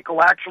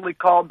Carmichael actually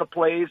called the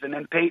plays, and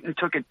then Peyton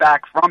took it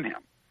back from him.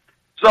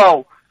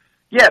 So,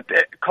 yeah,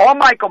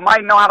 Carmichael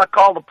might know how to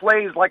call the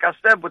plays, like I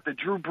said, with the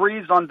Drew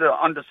Brees on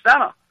the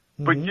center.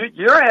 Mm-hmm. But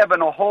you're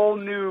having a whole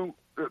new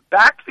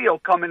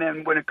backfield coming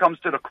in when it comes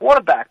to the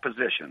quarterback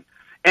position.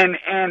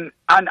 And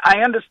I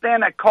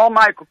understand that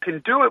Carmichael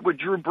can do it with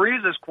Drew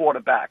Brees as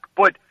quarterback,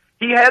 but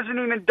he hasn't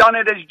even done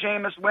it as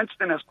Jameis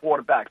Winston as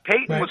quarterback.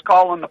 Peyton was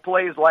calling the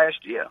plays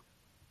last year.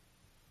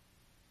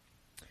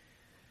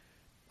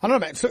 I don't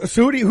know, man. So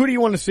who do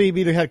you want to see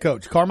be the head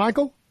coach?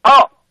 Carmichael?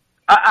 Oh,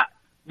 the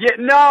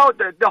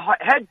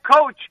head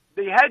coach.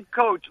 The head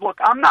coach. Look,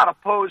 I'm not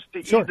opposed to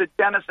either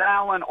Dennis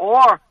Allen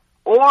or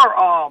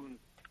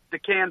the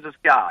Kansas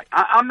guy.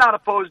 I'm not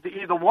opposed to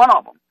either one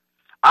of them.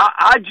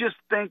 I just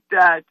think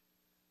that,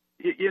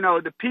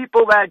 the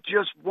people that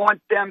just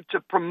want them to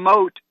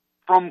promote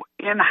from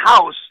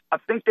in-house, I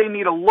think they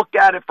need to look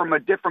at it from a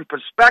different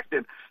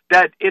perspective,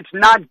 that it's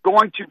not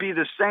going to be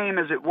the same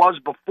as it was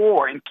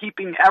before, and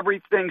keeping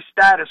everything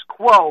status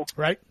quo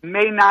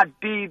may not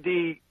be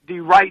the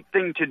right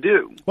thing to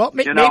do. Well,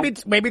 maybe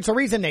it's a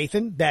reason,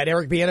 Nathan, that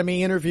Eric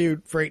Bieniemy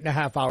interviewed for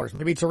 8.5 hours.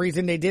 Maybe it's a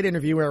reason they did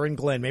interview Aaron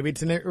Glenn. Maybe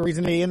it's a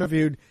reason they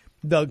interviewed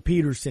Doug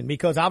Peterson,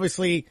 because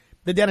obviously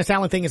the Dennis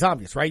Allen thing is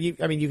obvious, right? You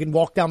can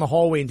walk down the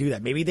hallway and do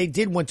that. Maybe they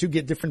did want to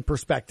get different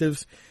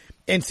perspectives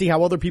and see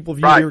how other people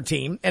view your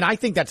team. And I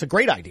think that's a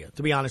great idea,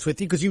 to be honest with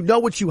you, because you know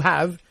what you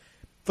have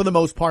for the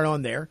most part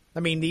on there. I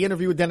mean, the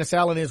interview with Dennis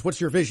Allen is,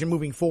 what's your vision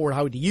moving forward?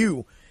 How do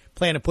you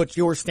plan to put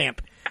your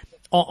stamp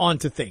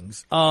onto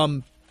things?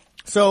 Look,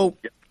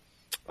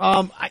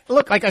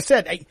 like I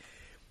said,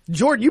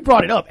 Jordan, you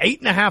brought it up,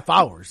 8.5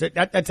 hours.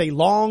 That's a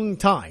long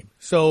time.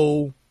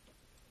 So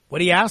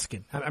what are you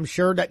asking? I'm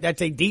sure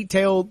that's a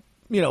detailed,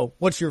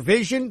 what's your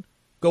vision?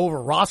 Go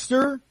over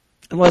roster?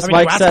 Unless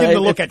Mike said,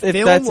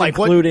 if that's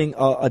including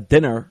a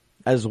dinner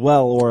as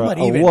well, or a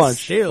lunch.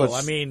 Still,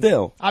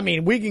 I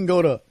mean, we can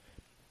go to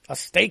a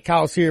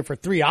steakhouse here for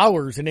 3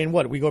 hours, and then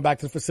we go back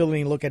to the facility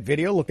and look at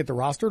video, look at the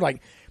roster.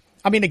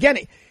 Again,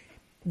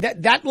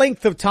 that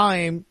length of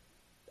time,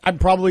 I'm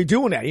probably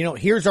doing that.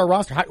 Here's our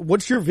roster.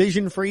 What's your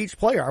vision for each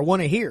player? I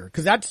want to hear,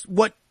 because that's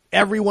what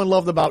everyone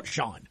loved about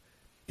Sean.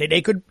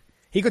 He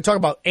could talk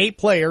about 8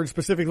 players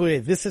specifically.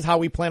 This is how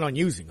we plan on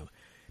using them.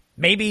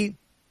 Maybe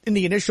in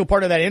the initial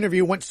part of that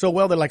interview went so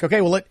well, they're like,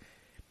 okay, well,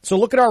 so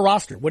look at our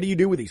roster. What do you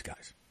do with these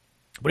guys?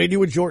 What do you do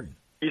with Jordan?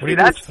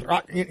 That's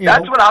what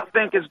I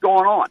think is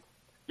going on.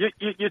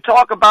 You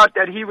talk about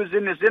that he was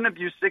in this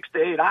interview 6 to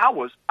 8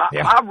 hours.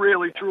 I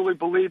really, truly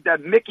believe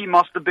that Mickey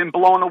must have been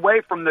blown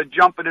away from the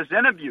jump of this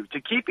interview to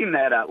keep him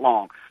there that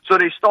long. So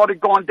they started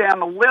going down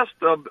the list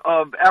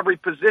of every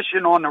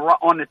position on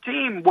the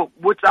team.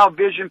 What's our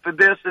vision for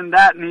this and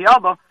that and the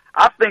other?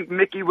 I think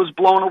Mickey was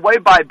blown away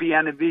by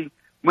Bieniemy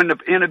when the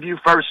interview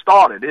first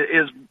started,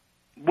 is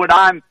what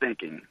I'm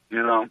thinking,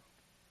 Yeah,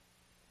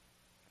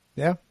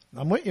 Yeah,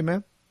 I'm with you,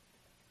 man.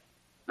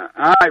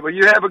 All right, well,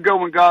 you have a good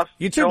one, Gus.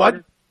 You too,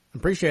 bud.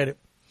 Appreciate it.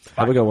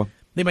 Have a good one.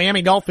 The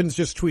Miami Dolphins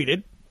just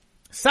tweeted,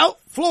 South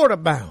Florida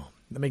bound.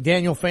 The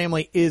McDaniel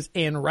family is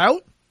en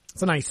route.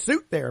 It's a nice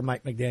suit there,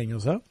 Mike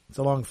McDaniel's, huh? It's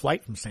a long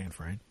flight from San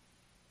Fran.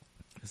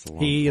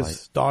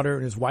 His daughter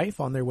and his wife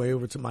on their way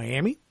over to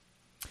Miami.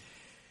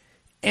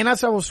 And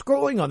as I was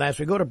scrolling on that, as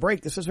we go to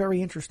break, this is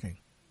very interesting.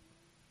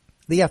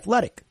 The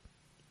Athletic,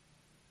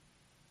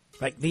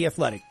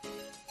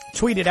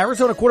 tweeted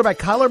Arizona quarterback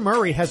Kyler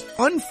Murray has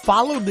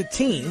unfollowed the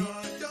team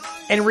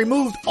and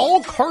removed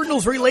all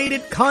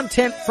Cardinals-related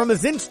content from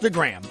his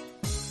Instagram.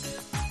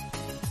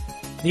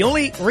 The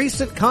only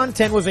recent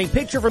content was a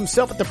picture of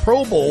himself at the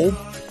Pro Bowl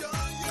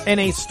and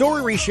a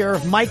story reshare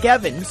of Mike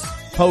Evans'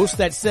 post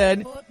that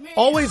said,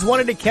 always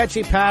wanted to catch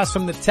a pass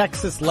from the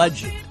Texas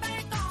legend.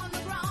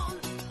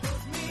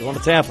 Going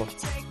to Tampa.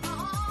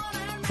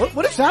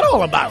 What is that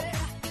all about?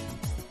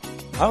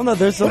 I don't know.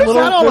 There's a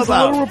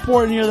little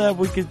report in here that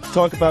we could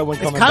talk about when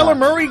coming back. Is Kyler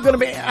Murray going to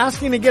be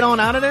asking to get on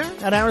out of there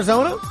at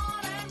Arizona?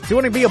 Does he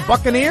want to be a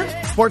Buccaneer?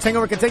 Sports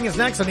Hangover continues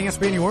next on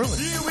ESPN New Orleans.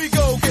 Here we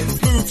go, getting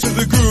smooth to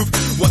the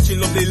groove. Watching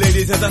lovely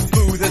ladies as I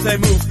smooth as they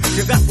move.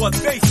 Cause that's what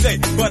they say,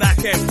 but I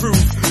can't prove.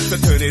 So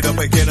turn it up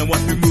again and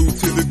watch me move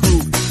to the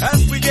groove.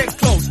 As we get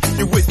close,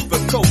 you whisper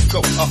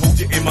Coco. I hold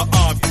you in my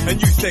arms and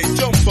you say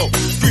Jumbo.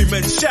 Scream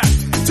and shout,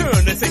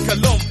 turn and say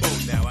Colombo.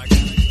 Now I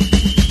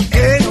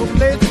Ain't no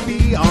place to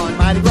be on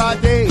Mighty Gras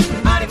Day.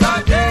 Mighty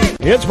Gras Day.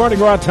 It's Mardi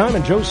Gras time,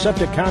 and Joe's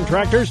Septic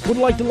Contractors would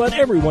like to let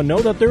everyone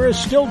know that there is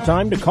still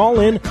time to call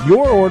in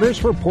your orders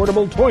for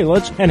portable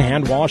toilets and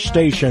hand wash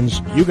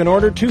stations. You can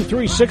order 2,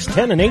 3, 6,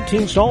 10, and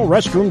 18 stall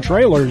restroom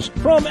trailers.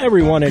 From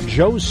everyone at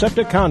Joe's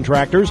Septic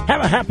Contractors, have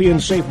a happy and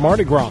safe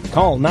Mardi Gras.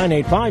 Call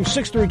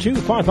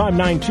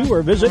 985-632-5592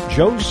 or visit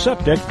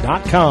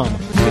joeseptic.com.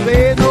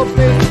 There ain't no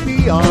place to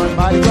be on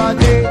Mighty Gras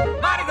Day.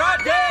 Mighty Gras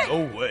Day.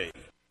 No way.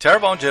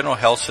 Terrebonne General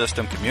Health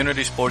System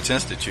Community Sports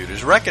Institute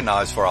is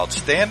recognized for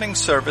outstanding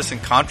service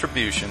and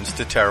contributions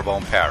to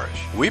Terrebonne Parish.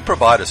 We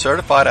provide a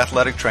certified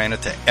athletic trainer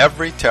to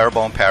every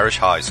Terrebonne Parish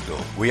high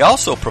school. We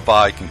also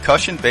provide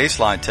concussion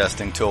baseline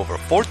testing to over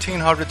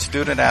 1,400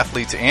 student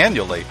athletes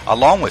annually,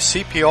 along with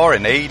CPR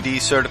and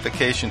AED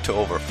certification to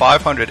over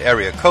 500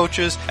 area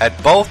coaches at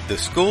both the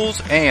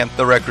schools and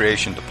the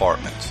recreation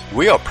departments.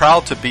 We are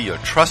proud to be your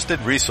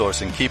trusted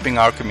resource in keeping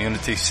our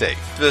community safe.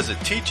 Visit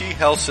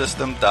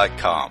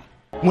tghealthsystem.com.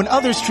 When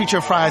others treat your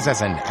fries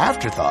as an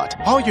afterthought,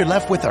 all you're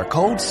left with are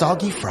cold,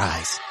 soggy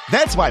fries.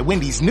 That's why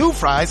Wendy's new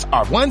fries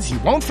are ones you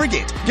won't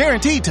forget,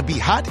 guaranteed to be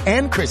hot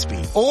and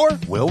crispy, or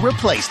we'll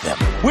replace them.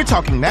 We're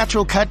talking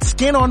natural cut,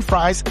 skin-on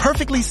fries,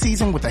 perfectly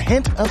seasoned with a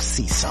hint of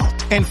sea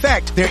salt. In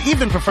fact, they're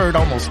even preferred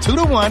almost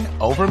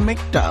 2-to-1 over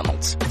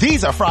McDonald's.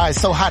 These are fries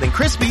so hot and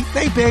crispy,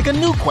 they beg a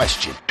new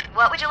question.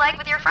 What would you like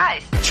with your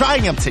fries? Try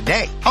them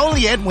today,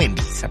 only at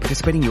Wendy's. At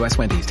participating U.S.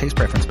 Wendy's, taste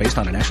preference based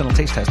on a national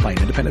taste test by an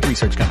independent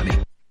research company.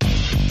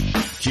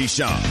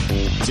 Keyshawn,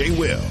 J.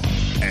 Will,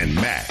 and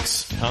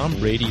Max. Tom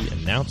Brady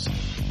announced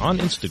on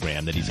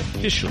Instagram that he's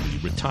officially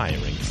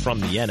retiring from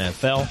the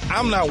NFL.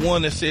 I'm not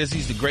one that says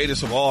he's the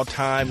greatest of all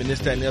time and this,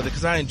 that, and the other,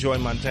 because I enjoy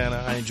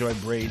Montana. I enjoy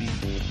Brady.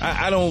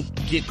 I don't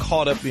get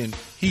caught up in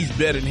he's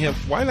better than him.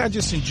 Why not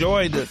just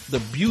enjoy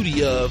the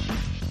beauty of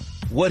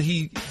what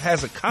he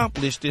has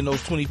accomplished in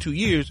those 22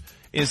 years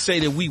and say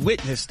that we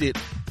witnessed it?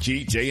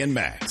 GJ and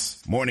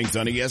Max, mornings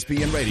on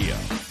ESPN Radio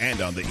and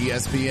on the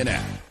ESPN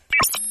app.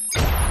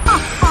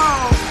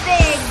 Oh,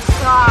 big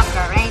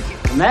talker, ain't you?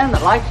 A man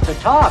that likes to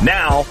talk.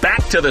 Now,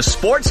 back to the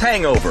Sports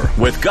Hangover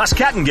with Gus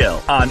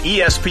Kattengill on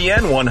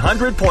ESPN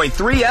 100.3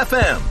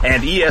 FM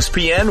and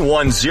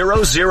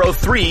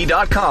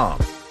ESPN1003.com.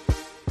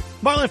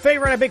 Marlon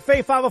Favorite, a Big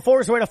Faith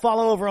 504 is the way to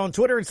follow over on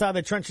Twitter. Inside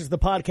the Trenches, the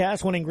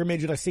podcast. Winning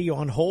Midget, I see you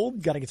on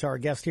hold. Got to get to our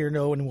guest here,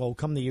 no, and we'll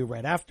come to you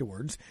right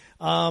afterwards.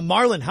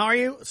 Marlon, how are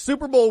you?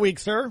 Super Bowl week,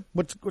 sir.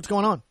 What's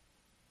going on?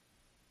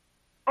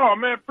 Oh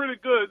man, pretty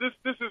good. This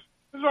is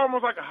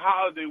almost like a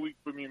holiday week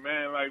for me,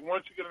 man. Like,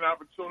 once you get an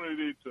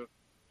opportunity to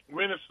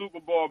win a Super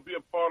Bowl, be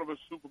a part of a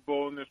Super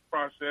Bowl in this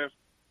process,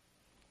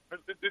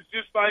 it's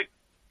just like,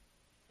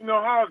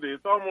 holiday.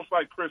 It's almost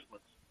like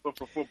Christmas, but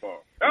for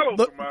football.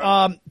 Look,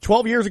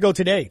 12 years ago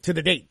today, to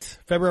the date,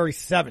 February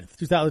 7th,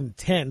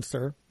 2010,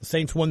 sir, the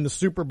Saints won the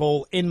Super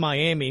Bowl in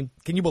Miami.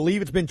 Can you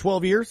believe it's been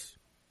 12 years?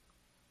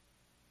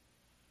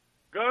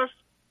 Gus,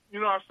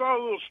 I saw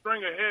a little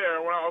string of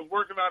hair when I was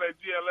working out at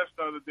GLS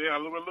the other day. I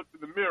looked in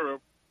the mirror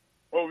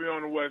over here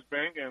on the West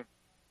Bank, and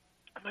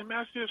I'm like,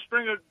 man, I see a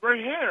string of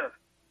gray hair,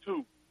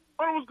 too.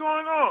 What was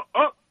going on?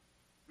 Oh,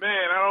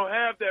 man, I don't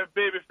have that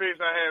baby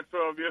face I had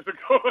 12 years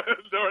ago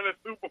during the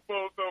Super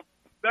Bowl. So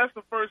that's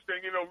the first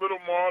thing. Little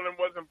Marlon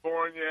wasn't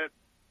born yet.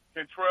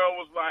 Cantrell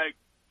was like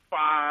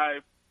 5,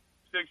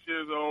 6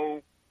 years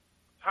old.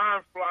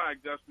 Time flies,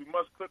 Gus. We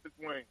must clip its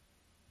wings.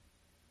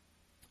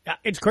 Yeah,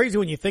 it's crazy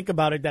when you think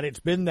about it that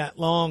it's been that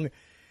long.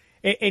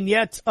 And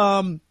yet,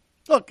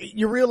 look,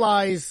 you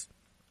realize,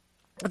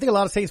 I think a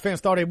lot of Saints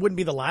fans thought it wouldn't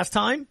be the last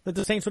time that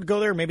the Saints would go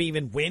there, maybe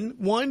even win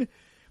one.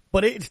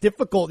 But it's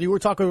difficult. You were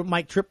talking with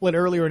Mike Triplett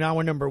earlier in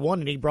hour number 1,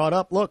 and he brought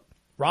up, look,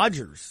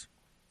 Rodgers,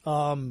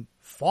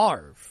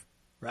 Favre,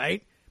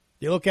 right?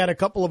 You look at a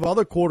couple of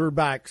other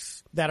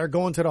quarterbacks that are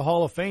going to the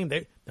Hall of Fame.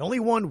 They only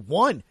won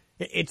one.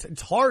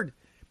 It's hard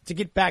to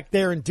get back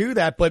there and do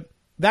that. But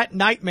that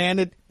night, man,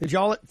 did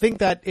y'all think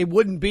that it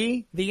wouldn't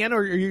be the end, or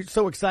are you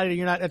so excited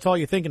that's all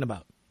you're thinking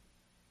about?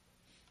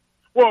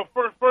 Well,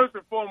 first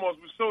and foremost,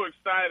 we're so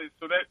excited.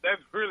 So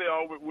that's really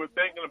all we're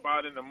thinking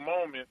about in the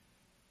moment.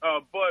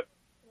 But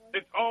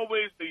it's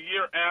always the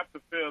year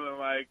after feeling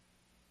like,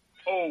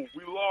 oh,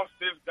 we lost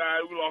this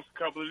guy, we lost a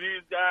couple of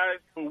these guys,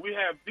 but we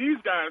have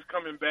these guys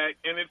coming back,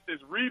 and it's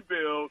this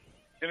rebuild,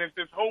 and it's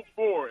this hope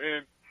for.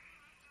 And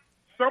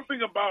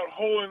something about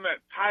holding that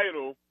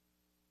title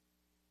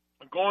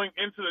going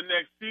into the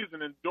next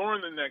season and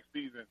during the next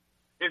season,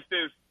 it's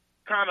this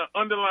kind of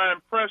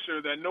underlying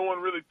pressure that no one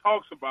really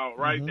talks about,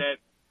 right? Mm-hmm.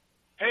 That,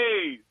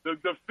 hey, the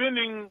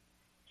defending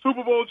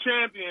Super Bowl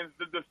champions,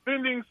 and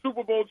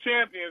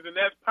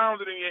that's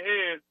pounded in your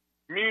head.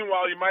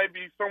 Meanwhile, you might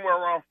be somewhere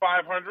around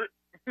 500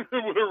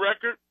 with a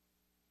record.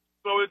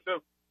 So it's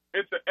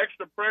an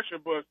extra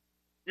pressure, but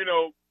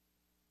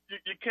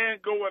you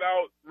can't go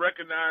without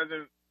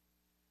recognizing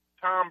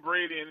Tom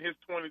Brady in his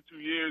 22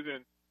 years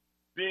and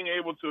being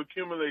able to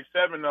accumulate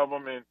 7 of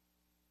them, and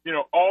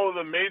all of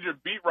the major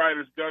beat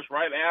writers, Gus,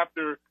 right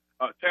after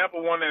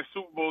Tampa won that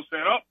Super Bowl,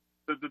 said,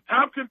 the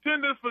top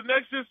contenders for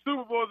next year's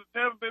Super Bowl is the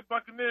Tampa Bay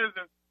Buccaneers,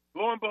 and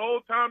lo and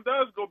behold, Tom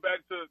does go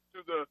back to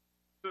the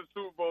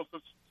Super Bowl. So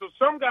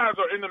some guys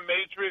are in the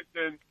matrix,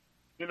 and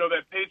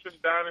that Patriots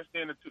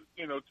dynasty in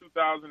the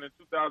 2000 and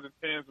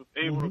 2010s was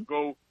able to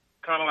go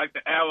kind of like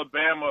the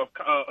Alabama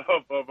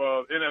of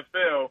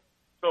NFL.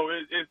 So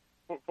it's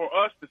for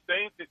us, the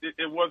Saints,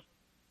 it was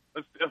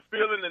a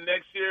feeling the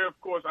next year. Of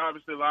course,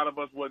 obviously, a lot of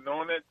us wasn't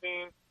on that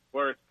team,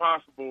 where it's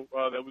possible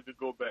that we could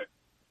go back.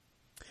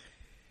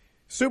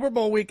 Super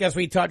Bowl week, as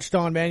we touched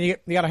on, man, you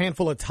got a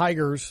handful of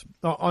Tigers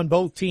on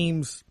both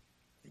teams.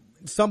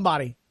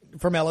 Somebody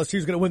from LSU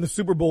is going to win the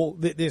Super Bowl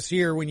this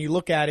year when you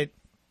look at it.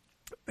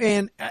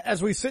 And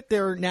as we sit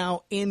there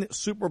now in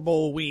Super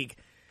Bowl week,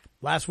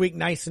 last week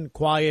nice and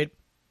quiet.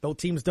 Both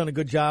teams done a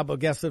good job, I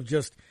guess, of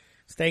just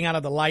staying out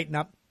of the light,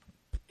 not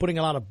putting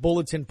a lot of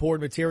bulletin board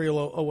material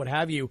or what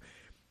have you.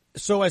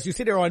 So as you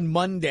sit there on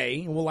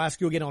Monday, and we'll ask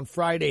you again on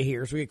Friday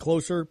here as we get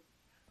closer,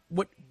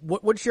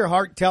 what's your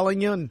heart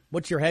telling you, and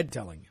what's your head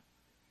telling you?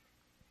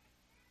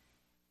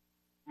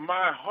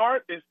 My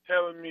heart is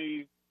telling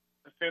me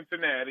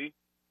Cincinnati.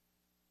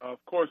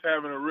 Of course,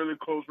 having a really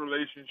close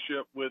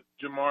relationship with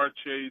Jamar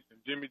Chase and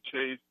Jimmy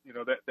Chase,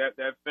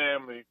 that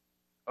family.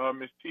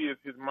 Miss T is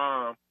his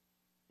mom.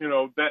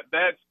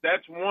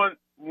 That's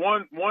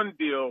one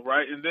deal,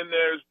 right? And then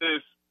there's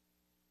this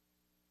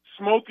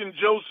Smoking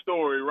Joe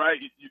story, right?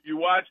 You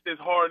watch this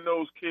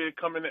hard-nosed kid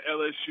come into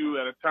LSU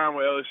at a time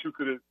where LSU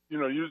could have,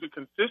 used a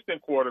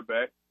consistent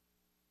quarterback,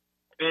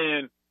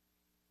 and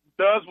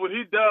does what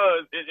he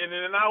does. And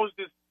then I was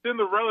this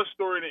Cinderella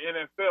story in the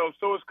NFL.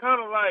 So it's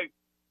kind of like,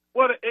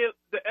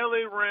 the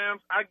L.A.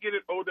 Rams, I get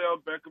it, Odell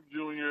Beckham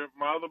Jr.,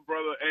 my other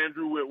brother,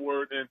 Andrew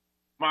Whitworth, and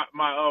my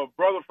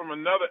brother from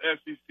another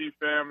SEC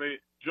family,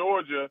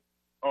 Georgia,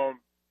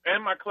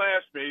 and my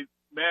classmate,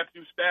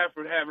 Matthew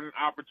Stafford, having an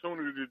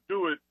opportunity to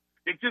do it.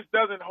 It just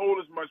doesn't hold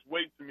as much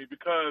weight to me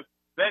because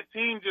that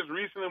team just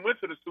recently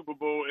went to the Super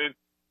Bowl, and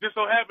just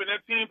so happened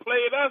that team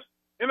played us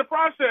in the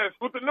process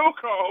with the no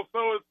call.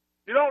 So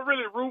you don't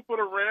really root for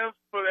the Rams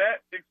for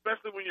that,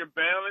 especially when you're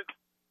balanced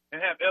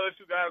and have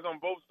LSU guys on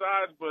both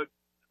sides. But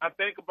I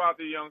think about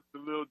the youngster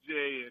Lil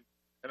J,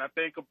 and I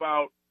think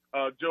about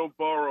Joe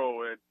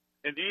Burrow,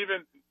 and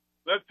even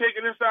let's take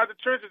it inside the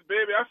trenches,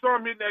 baby. I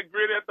saw him hitting that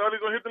gritty. I thought he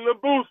was going to hit the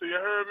little booster.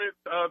 You heard me,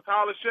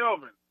 Tyler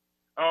Shelvin.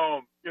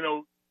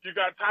 You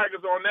got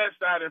Tigers on that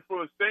side, and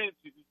for the Saints,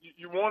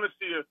 you want to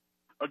see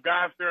a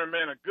God-fearing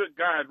man, a good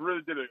guy.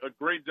 Really did a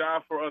great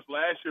job for us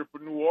last year for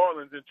New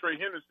Orleans, and Trey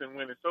Henderson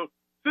winning. So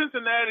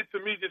Cincinnati,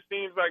 to me, just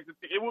seems like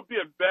it would be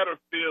a better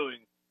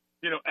feeling,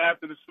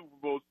 after the Super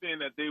Bowl, seeing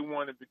that they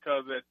won it,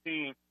 because that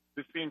team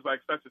just seems like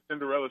such a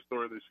Cinderella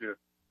story this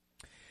year.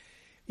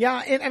 Yeah,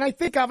 and I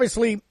think,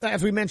 obviously,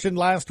 as we mentioned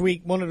last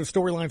week, one of the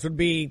storylines would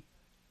be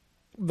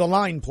the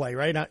line play,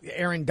 right?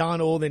 Aaron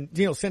Donald, and,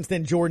 since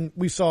then, Jordan,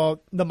 we saw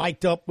the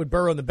mic'd up with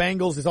Burrow and the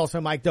Bengals. He's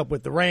also mic'd up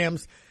with the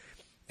Rams.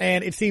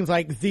 And it seems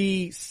like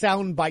the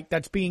soundbite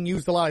that's being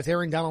used a lot is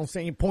Aaron Donald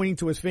pointing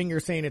to his finger,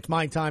 saying, it's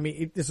my time.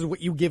 This is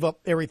what you give up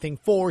everything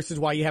for. This is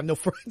why you have no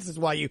friends. This is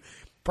why you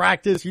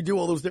practice. You do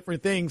all those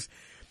different things.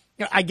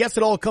 I guess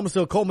it all comes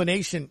to a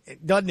culmination,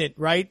 doesn't it,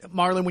 right?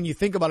 Marlon, when you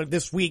think about it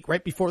this week,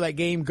 right before that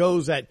game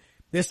goes, that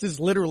this is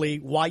literally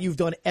why you've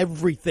done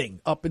everything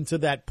up until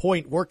that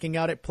point, working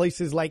out at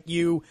places like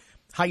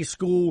high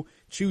school,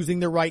 choosing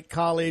the right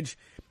college,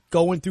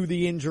 going through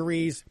the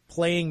injuries,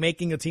 playing,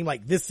 making a team.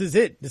 Like, this is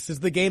it. This is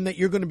the game that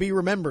you're going to be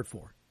remembered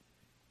for.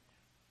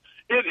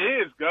 It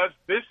is, Gus.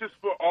 This is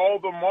for all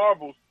the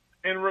marbles.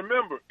 And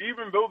remember,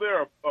 even though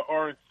there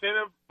are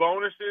incentive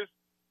bonuses,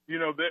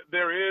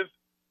 there is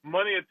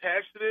money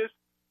attached to this.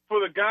 for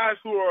the guys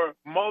who are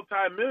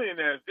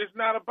multimillionaires, it's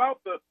not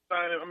about the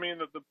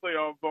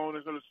playoff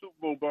bonus or the Super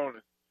Bowl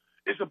bonus.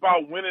 It's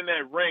about winning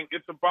that ring.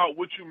 It's about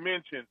what you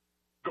mentioned,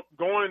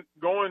 going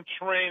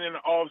train in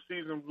the off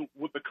season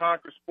with the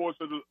Conquer Sports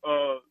of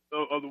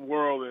the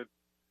world, and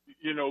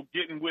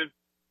getting with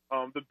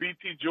the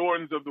BT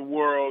Jordans of the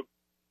world,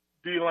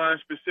 D-line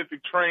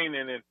specific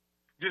training, and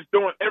just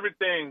doing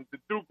everything. The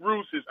Duke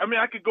Roosters. I mean,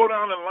 I could go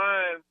down the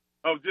line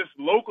of just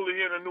locally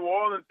here in the New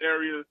Orleans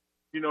area.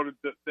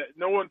 That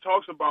no one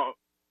talks about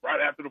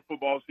right after the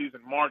football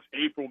season, March,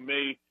 April,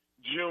 May,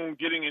 June,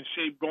 getting in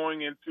shape,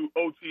 going into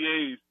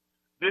OTAs.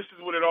 This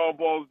is what it all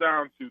boils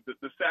down to,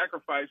 the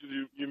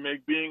sacrifices you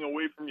make being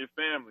away from your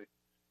family.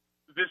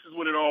 This is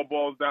what it all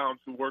boils down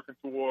to, working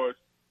towards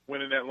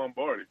winning that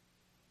Lombardi.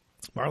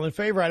 Marlon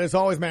Favorite, as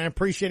always, man,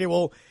 appreciate it.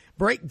 We'll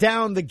break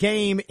down the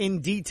game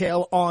in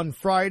detail on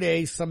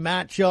Friday, some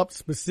matchups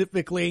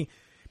specifically.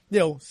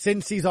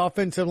 Cincy's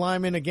offensive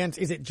lineman against,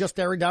 is it just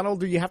Aaron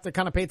Donald? Or do you have to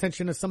kind of pay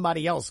attention to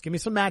somebody else? Give me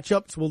some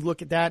matchups. We'll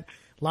look at that.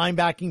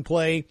 Linebacking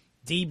play,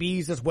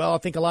 DBs as well. I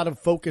think a lot of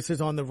focus is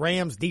on the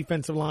Rams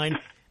defensive line.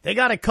 They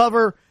got to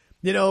cover,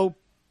 they got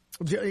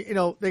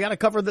to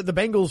cover the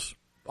Bengals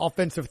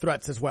offensive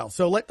threats as well.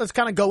 So let's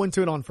kind of go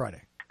into it on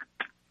Friday.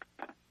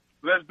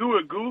 Let's do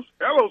it, Goose.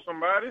 Hello,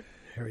 somebody.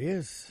 There he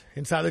is.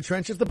 Inside the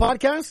Trenches, the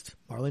podcast.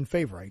 Marlon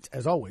Favorite,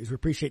 as always, we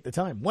appreciate the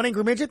time. One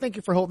Angry Midget, thank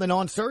you for holding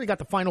on, sir. You got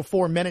the final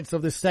 4 minutes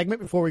of this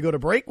segment before we go to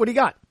break. What do you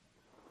got?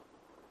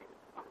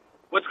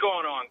 What's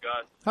going on,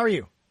 Gus? How are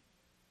you?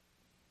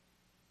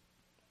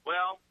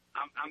 Well,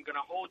 I'm going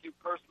to hold you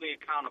personally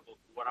accountable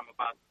for what I'm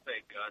about to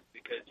say, Gus,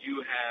 because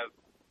you have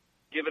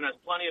given us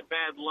plenty of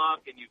bad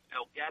luck, and you've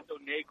El Gato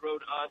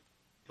Negro'd us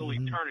till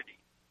eternity.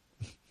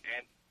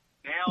 And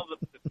now the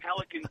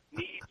Pelicans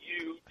need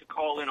you to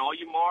call in all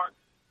your marks,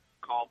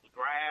 call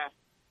McGrath,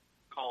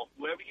 call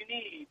whoever you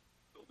need,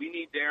 but we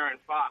need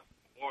Darren Fox in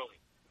New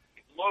Orleans.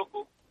 He's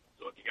local,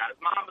 so if you got his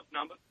mama's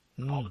number,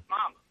 call his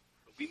mama.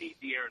 But we need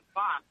Darren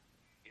Fox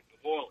in New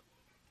Orleans.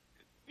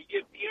 If we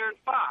get Darren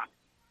Fox,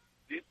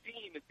 this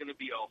team is going to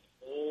be a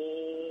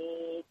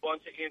whole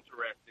bunch of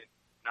interested,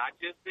 not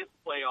just this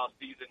playoff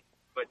season,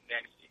 but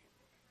next year.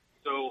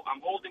 So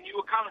I'm holding you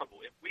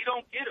accountable. If we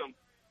don't get him,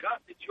 Gus,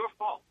 it's your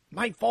fault.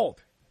 My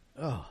fault.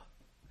 Oh.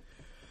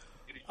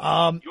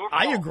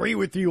 I agree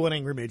with you on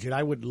Angry Midget.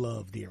 I would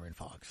love De'Aaron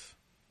Fox.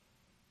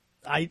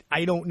 I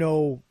don't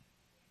know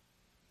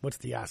what's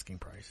the asking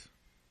price.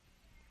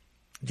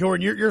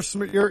 Jordan,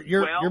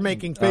 you're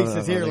making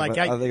faces here. I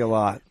think a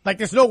lot. Like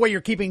there's no way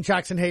you're keeping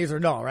Jackson Hayes or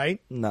no,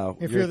 right? No.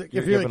 If you're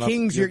the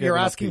Kings, you're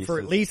asking for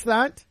at least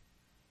that,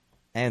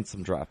 and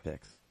some draft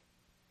picks.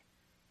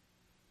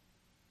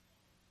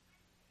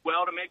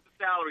 Well, to make the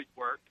salaries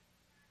work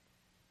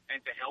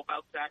and to help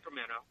out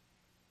Sacramento,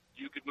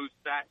 you could move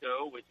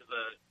Sato, which is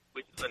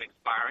an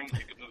expiring.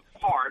 You could move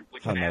Hart,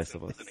 which is an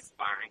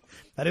expiring.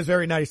 That is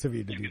very nice of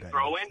you to do that.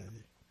 Throw in,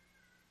 and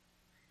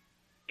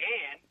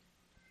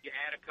you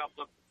add a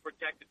couple of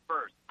protected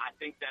first. I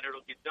think that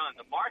it'll get done.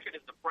 The market is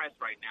depressed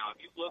right now.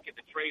 If you look at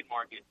the trade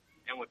market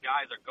and what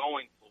guys are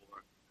going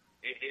for,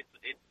 it's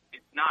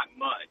not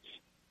much.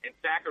 And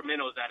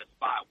Sacramento's at a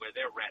spot where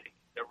they're ready.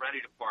 They're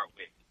ready to part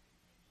ways.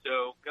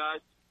 So,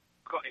 Gus,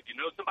 if you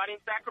know somebody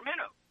in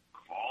Sacramento,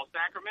 call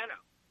Sacramento.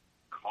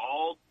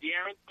 Call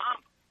De'Aaron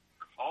Thomas.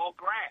 Call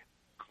Graff.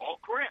 Call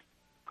Chris.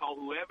 Call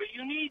whoever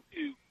you need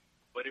to.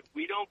 But if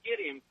we don't get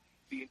him,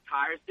 the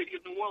entire city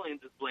of New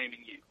Orleans is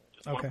blaming you.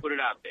 Just want to put it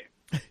out there.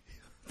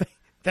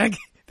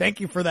 Thank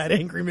you for that,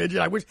 Angry Midget.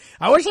 I wish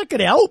I could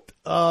help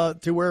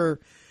to where,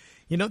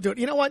 you know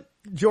what,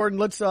 Jordan.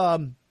 Let's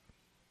let's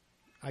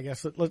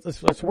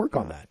work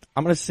on that.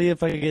 I'm gonna see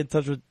if I can get in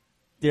touch with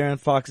De'Aaron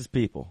Fox's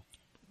people.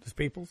 His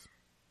peoples?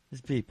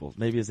 His peoples.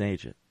 Maybe his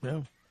agent.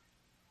 Yeah.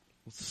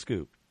 What's the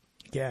scoop?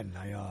 Again,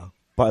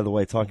 By the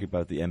way, talking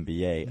about the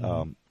NBA,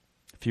 a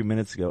few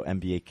minutes ago,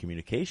 NBA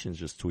Communications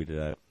just tweeted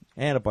out,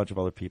 and a bunch of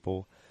other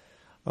people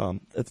have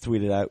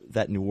tweeted out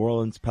that New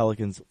Orleans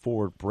Pelicans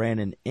forward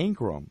Brandon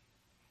Ingram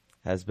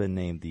has been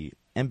named the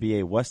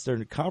NBA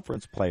Western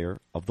Conference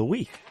Player of the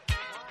Week.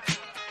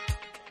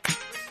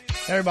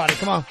 Everybody,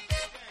 come on.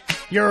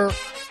 Your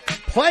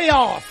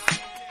playoff.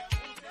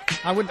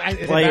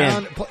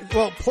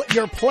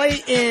 Your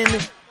play-in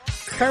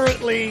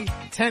currently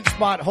 10th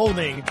spot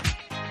holding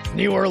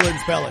New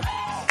Orleans Pelicans.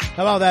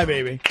 How about that,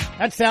 baby?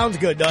 That sounds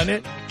good, doesn't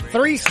it?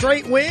 3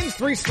 straight wins,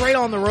 3 straight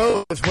on the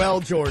road as well,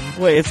 Jordan.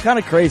 Wait, it's kind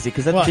of crazy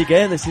because at the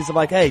beginning of the season, I'm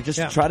like, hey, just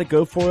try to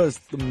go for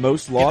the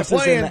most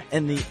losses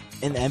in the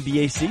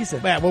NBA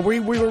season. Yeah, well, we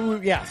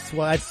were yes.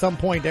 Well, at some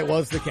point that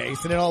was the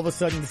case, and then all of a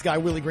sudden, this guy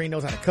Willie Green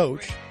knows how to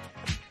coach,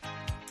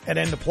 and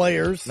then the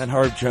players. And then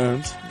Herb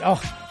Jones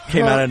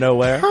came out of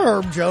nowhere.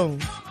 Herb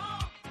Jones.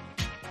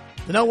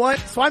 You know what?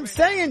 So I'm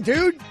saying,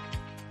 dude.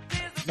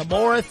 The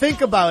more I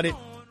think about it,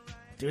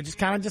 dude,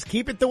 just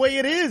keep it the way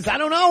it is. I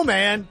don't know,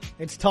 man.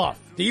 It's tough.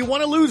 Do you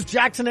want to lose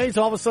Jackson Hayes?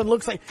 All of a sudden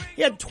looks like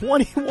he had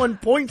 21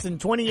 points in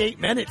 28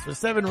 minutes with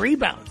 7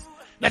 rebounds.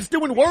 That's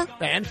doing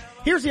work, man.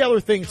 Here's the other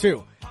thing,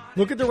 too.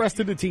 Look at the rest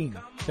of the team.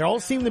 They all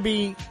seem to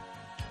be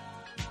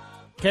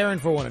caring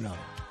for one another,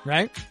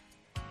 right?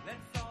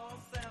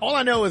 All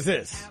I know is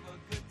this.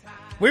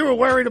 We were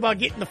worried about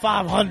getting to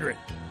 500.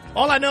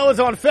 All I know is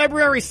on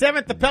February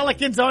 7th, the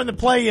Pelicans are in the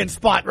play-in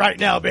spot right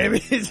now,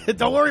 baby.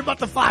 Don't worry about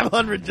the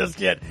 500 just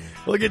yet.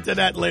 We'll get to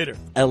that later.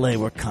 LA,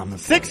 we're coming.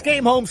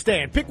 6-game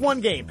homestand. Pick one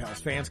game, Pels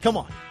fans. Come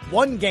on.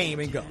 One game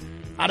and go.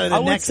 Out of the I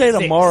would next say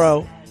 6.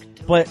 tomorrow,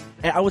 but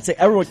I would say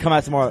everyone come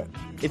out tomorrow.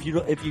 If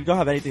you don't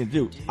have anything to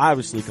do,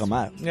 obviously come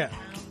out. Yeah.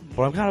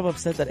 But I'm kind of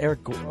upset that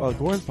Eric Gordon's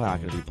probably not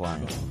going to be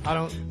playing. I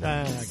don't.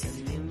 I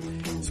guess.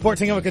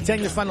 Sports Hangover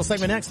continues. Final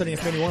segment next on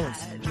ESPN New Orleans.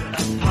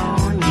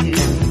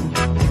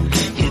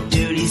 You're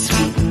dirty,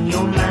 sweet, and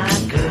you're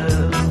my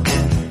girl.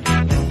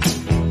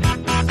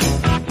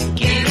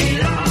 Get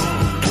it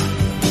on.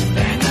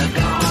 Bang a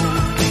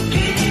gong.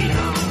 Get it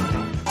on.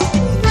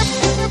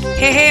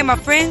 Hey, my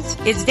friends.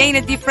 It's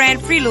Dana DeFran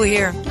Freelou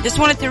here. Just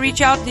wanted to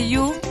reach out to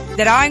you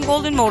that Iron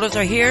Golden Motors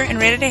are here and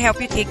ready to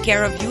help you take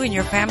care of you and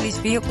your family's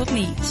vehicle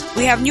needs.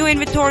 We have new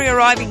inventory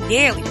arriving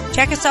daily.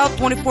 Check us out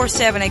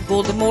 24/7 at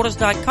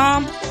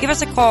goldenmotors.com. Give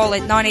us a call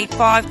at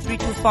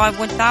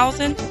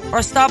 985-325-1000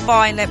 or stop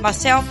by and let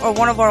myself or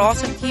one of our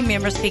awesome team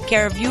members take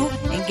care of you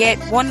and get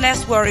one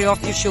less worry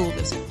off your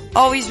shoulders.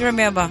 Always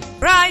remember,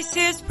 price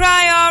is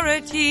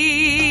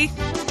priority.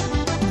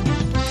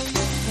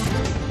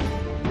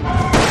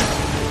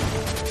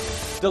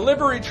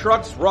 Delivery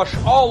trucks rush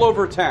all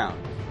over town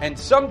and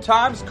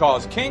sometimes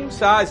cause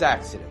king-size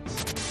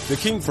accidents. The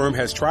King Firm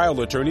has trial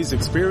attorneys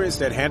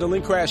experienced at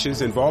handling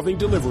crashes involving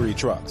delivery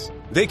trucks.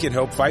 They can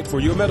help fight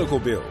for your medical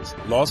bills,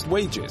 lost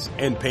wages,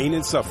 and pain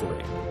and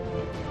suffering.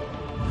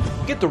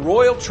 Get the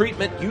royal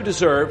treatment you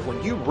deserve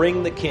when you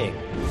ring the King.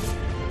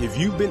 If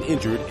you've been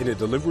injured in a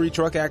delivery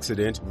truck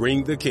accident,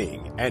 ring the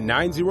King at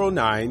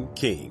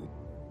 909-KING.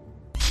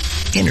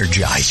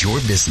 Energize your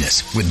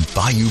business with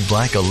Bayou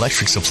Black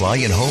Electric Supply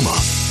in Houma.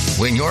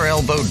 When you're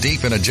elbow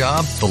deep in a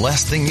job, the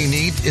last thing you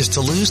need is to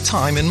lose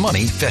time and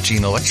money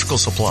fetching electrical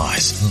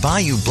supplies.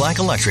 Bayou Black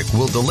Electric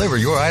will deliver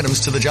your items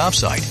to the job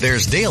site.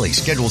 There's daily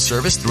scheduled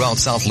service throughout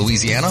South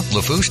Louisiana,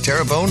 Lafourche,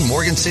 Terrebonne,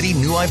 Morgan City,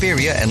 New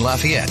Iberia, and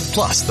Lafayette,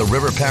 plus the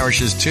river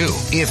parishes too.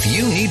 If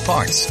you need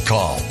parts,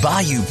 call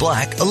Bayou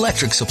Black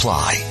Electric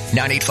Supply.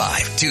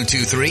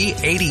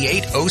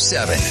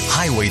 985-223-8807,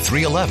 Highway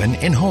 311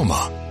 in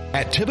Houma.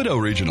 At Thibodeau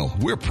Regional,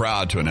 we're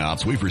proud to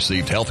announce we've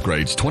received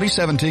HealthGrade's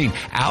 2017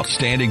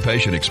 Outstanding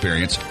Patient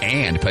Experience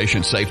and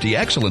Patient Safety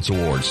Excellence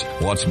Awards.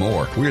 What's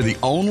more, we're the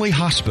only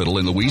hospital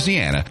in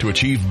Louisiana to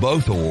achieve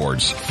both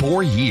awards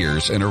 4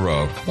 years in a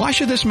row. Why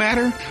should this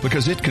matter?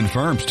 Because it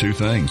confirms two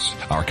things: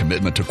 our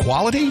commitment to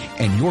quality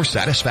and your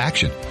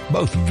satisfaction,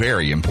 both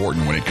very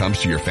important when it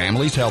comes to your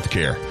family's health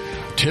care.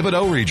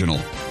 Thibodeau Regional,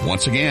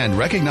 once again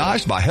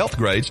recognized by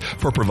HealthGrades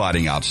for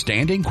providing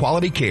outstanding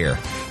quality care.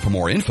 For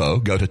more info,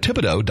 go to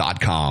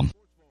Thibodeau.com.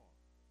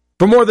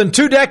 For more than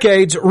 2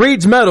 decades,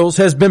 Reed's Metals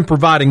has been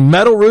providing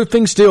metal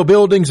roofing, steel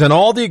buildings, and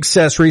all the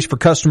accessories for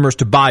customers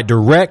to buy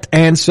direct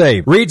and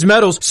save. Reed's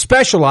Metals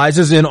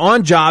specializes in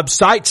on-job,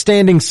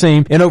 site-standing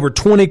seam in over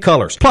 20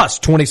 colors, plus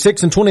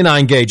 26 and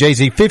 29 gauge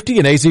AZ50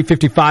 and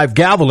AZ55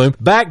 Galvalume,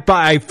 backed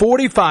by a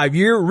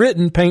 45-year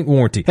written paint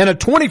warranty and a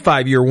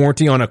 25-year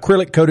warranty on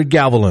acrylic-coated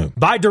Galvalume.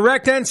 Buy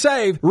direct and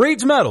save.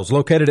 Reed's Metals,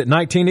 located at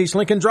 19 East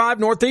Lincoln Drive,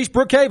 Northeast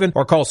Brookhaven,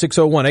 or call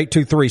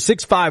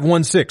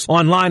 601-823-6516.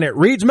 Online at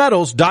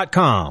reedsmetals.com.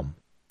 Adventure,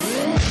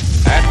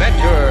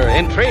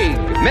 intrigue,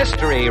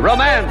 mystery,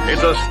 romance.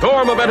 It's a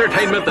storm of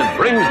entertainment that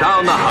brings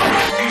down the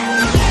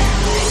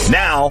house.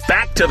 Now,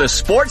 back to the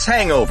Sports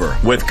Hangover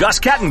with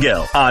Gus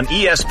Kattengell on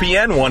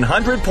ESPN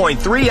 100.3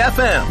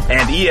 FM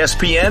and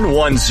ESPN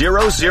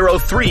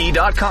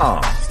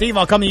 1003.com. Steve,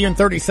 I'll come to you in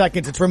 30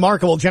 seconds. It's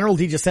remarkable. General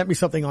D just sent me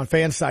something on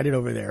FanSided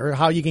over there,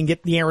 how you can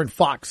get the Aaron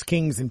Fox,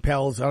 Kings and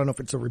Pels. I don't know if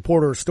it's a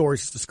reporter or story,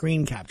 it's just a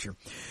screen capture.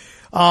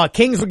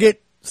 Kings will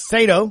get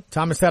Sato,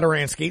 Thomas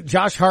Satoransky,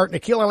 Josh Hart,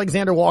 Nickeil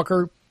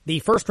Alexander-Walker, the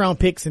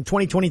first-round picks in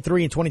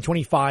 2023 and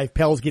 2025.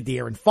 Pels get the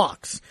Aaron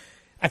Fox.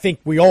 I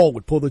think we all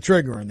would pull the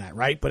trigger on that,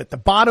 right? But at the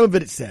bottom of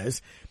it, it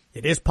says,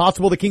 it is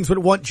possible the Kings would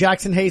want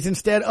Jackson Hayes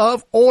instead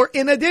of, or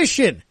in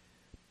addition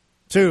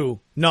to,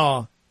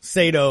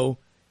 Sato,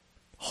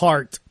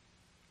 Hart,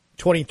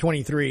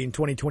 2023 and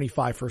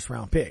 2025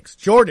 first-round picks.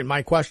 Jordan,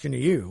 my question to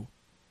you,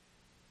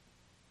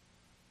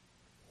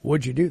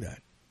 would you do that?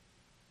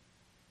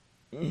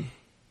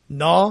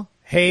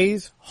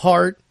 Hayes,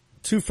 Hart,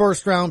 2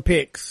 first-round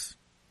picks.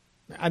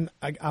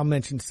 I'll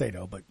mention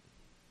Sato, but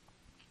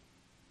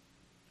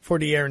for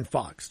the Aaron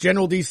Fox.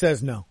 General D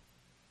says no.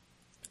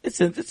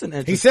 It's an interesting.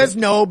 He says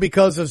no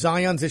because of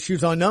Zion's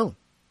issues unknown.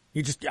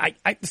 You just,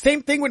 the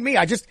same thing with me.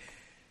 I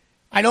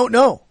don't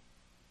know.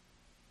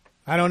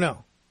 I don't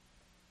know.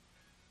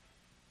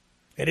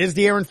 It is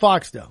the Aaron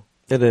Fox, though.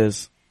 It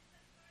is.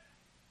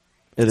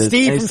 It is.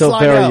 Steve and he's from still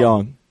Slidell. very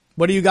young.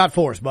 What do you got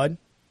for us, bud?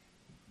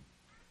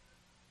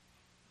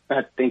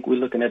 I think we're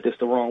looking at this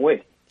the wrong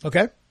way.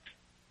 Okay.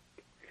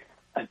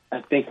 I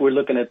think we're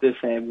looking at this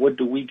saying, what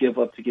do we give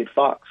up to get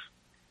Fox?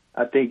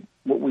 I think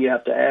what we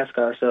have to ask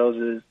ourselves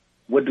is,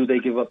 what do they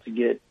give up to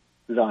get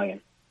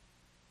Zion?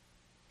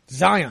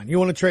 Zion. You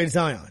want to trade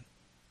Zion?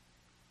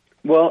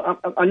 Well,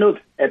 I know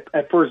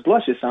at first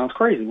blush it sounds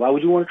crazy. Why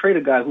would you want to trade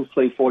a guy who's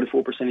played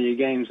 44% of your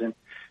games and,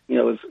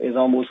 is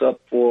almost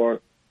up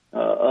for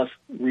us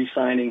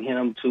re-signing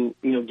him to,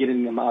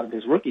 getting him out of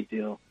his rookie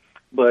deal?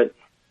 But,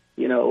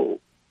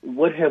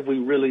 what have we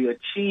really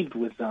achieved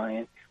with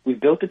Zion? We've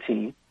built a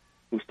team.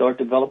 We've started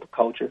to develop a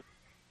culture.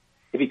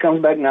 If he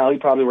comes back now, he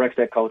probably wrecks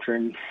that culture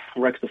and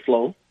wrecks the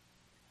flow.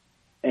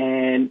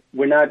 And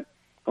we're not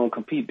going to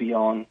compete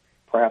beyond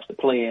perhaps the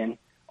play-in,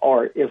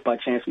 or if by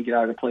chance we get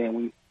out of the play-in,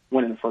 we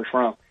win in the first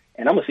round.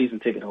 And I'm a season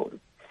ticket holder.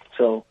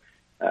 So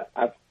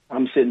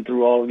I'm sitting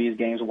through all of these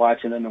games,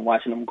 watching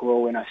them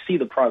grow, and I see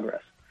the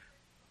progress.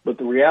 But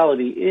the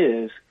reality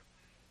is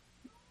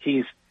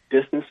he's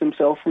distanced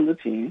himself from the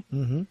team.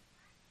 Mm-hmm.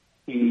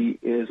 He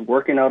is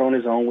working out on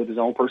his own with his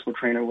own personal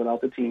trainer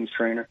without the team's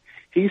trainer.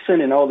 He's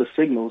sending all the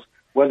signals,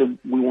 whether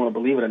we want to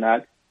believe it or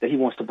not, that he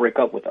wants to break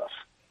up with us.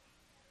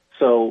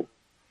 So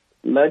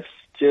let's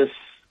just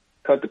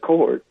cut the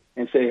cord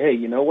and say, hey,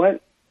 you know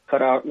what?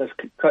 Let's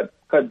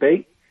cut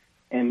bait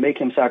and make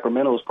him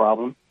Sacramento's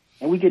problem,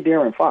 and we get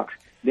De'Aaron Fox.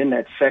 Then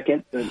that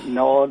second, the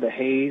Noah, the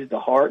Hayes, the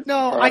Hart.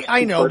 No,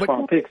 I know, but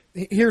round picks.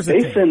 Here's the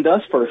thing. They send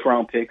us first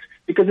round picks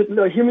because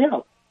hear me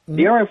out.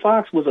 Mm-hmm. De'Aaron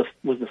Fox was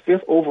the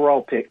 5th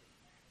overall pick.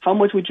 How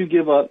much would you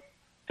give up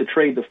to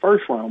trade the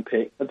first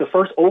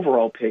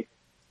overall pick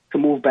to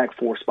move back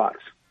 4 spots?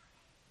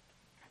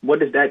 What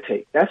does that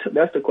take? That's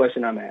the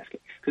question I'm asking.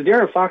 Because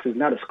De'Aaron Fox is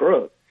not a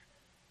scrub.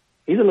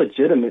 He's a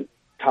legitimate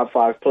top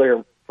 5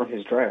 player from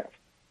his draft.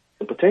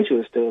 The potential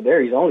is still there.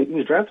 He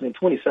was drafted in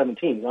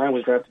 2017. Zion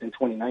was drafted in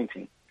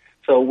 2019.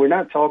 So we're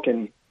not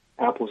talking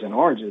apples and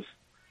oranges.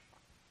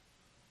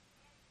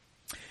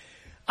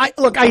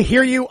 I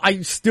hear you.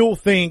 I still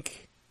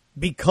think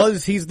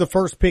because he's the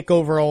first pick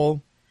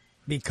overall,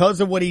 because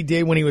of what he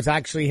did when he was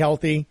actually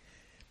healthy,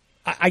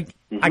 I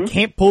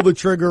can't pull the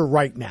trigger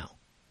right now.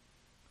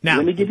 Now,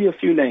 let me give you a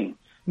few names.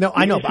 No,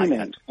 I know.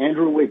 Names.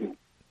 Andrew Wiggins.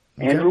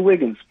 Okay. Andrew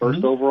Wiggins,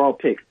 first overall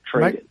pick,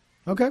 traded.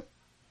 Right. Okay.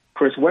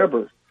 Chris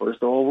Webber,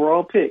 first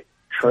overall pick,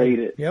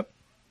 traded. Yep.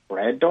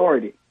 Brad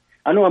Daugherty.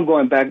 I know I'm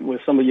going back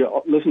with some of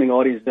your listening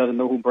audience doesn't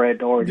know who Brad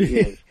Daugherty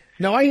is.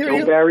 No, I hear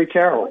you. Barry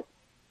Carroll.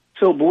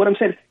 So, but what I'm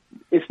saying,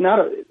 it's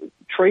not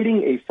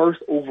trading a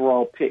first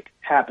overall pick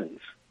happens.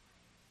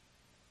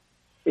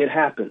 It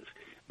happens.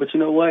 But you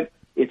know what?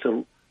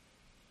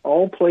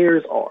 All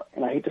players are,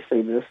 and I hate to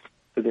say this,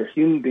 because they're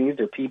human beings,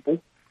 they're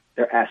people,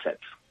 they're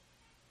assets.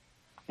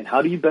 And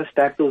how do you best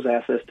stack those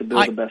assets to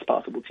build the best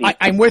possible team?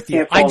 I'm with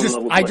you.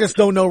 I just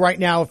don't know right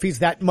now if he's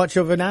that much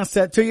of an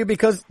asset to you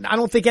because I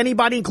don't think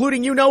anybody,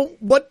 including you, know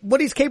what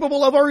he's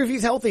capable of or if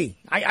he's healthy.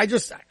 I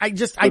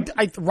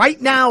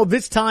right now,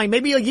 this time,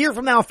 maybe a year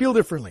from now, I'll feel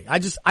differently.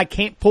 I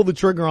can't pull the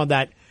trigger on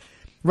that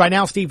right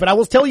now, Steve. But I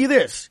will tell you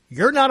this: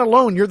 you're not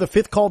alone. You're the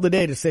 5th call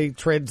today to say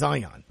trade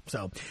Zion.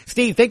 So,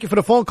 Steve, thank you for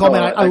the phone call,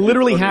 man. I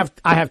literally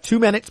have 2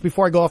 minutes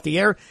before I go off the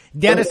air.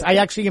 Dennis, I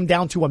actually am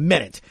down to a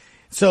minute.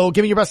 So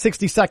give me about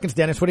 60 seconds,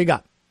 Dennis. What do you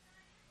got?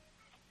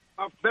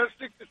 My best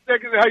 60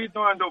 seconds, how you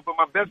doing, though? But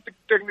my best 60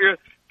 seconds is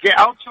get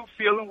out your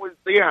feeling with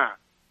Zion.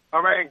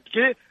 All right? And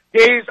get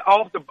Hayes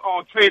off the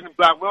trading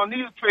block. We don't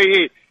need to trade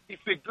Hayes. He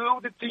fit good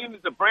with the team.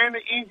 It's a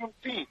Brandon Ingram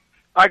team.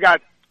 I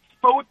got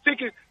 4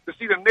 tickets to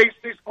see the next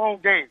 6 home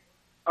games.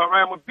 All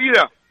right? I'm going to be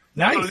there.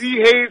 Nice. I'm going to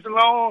leave Hayes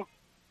alone.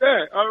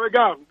 Yeah, I already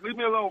got him. Leave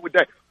me alone with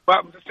that. But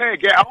I'm just saying,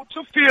 get out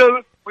your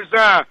feeling with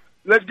Zion.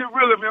 Let's get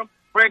rid of him.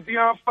 Bring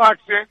De'Aaron Fox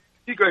in.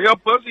 He could help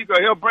us. He could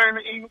help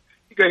Brandon Ingram.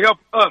 He could help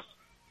us.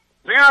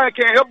 Zion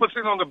can't help us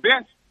sitting on the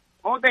bench.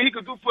 Only thing he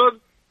could do for us is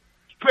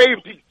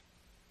trade piece.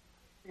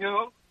 You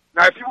know?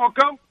 Now, if you want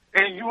to come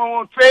and you don't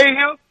want to trade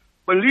him,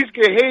 but at least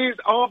get Hayes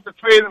off the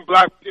trading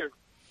block here.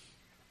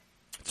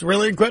 It's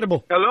really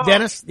incredible. Hello?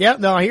 Dennis? Yeah,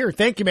 no, I hear.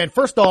 Thank you, man.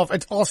 First off,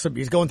 it's awesome.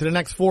 He's going to the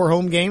next 4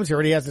 home games. He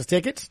already has his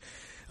tickets.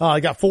 He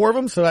got 4 of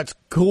them, so that's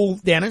cool,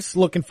 Dennis.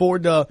 Looking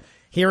forward to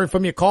hearing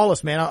from you. Call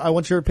us, man. I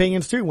want your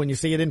opinions, too, when you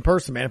see it in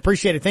person, man.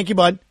 Appreciate it. Thank you,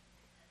 bud.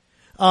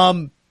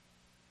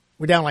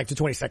 We're down like to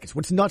 20 seconds.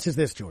 What's nuts is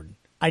this, Jordan.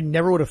 I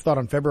never would have thought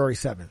on February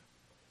 7th.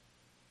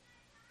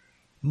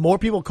 More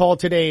people called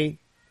today,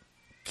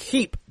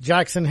 keep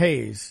Jackson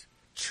Hayes,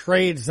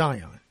 trade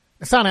Zion.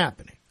 It's not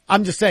happening.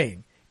 I'm just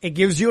saying. It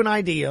gives you an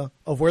idea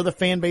of where the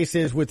fan base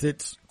is with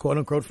its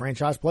quote-unquote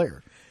franchise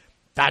player.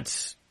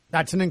 That's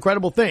an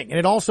incredible thing. And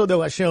it also,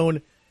 though, has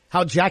shown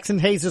how Jackson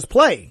Hayes'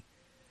 play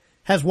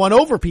has won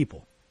over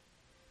people.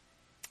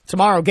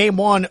 Tomorrow, game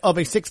 1 of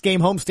a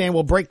 6-game homestand.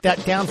 We'll break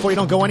that down for you.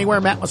 Don't go anywhere.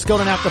 Matt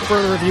Moscona after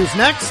further reviews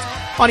next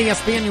on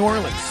ESPN New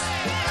Orleans.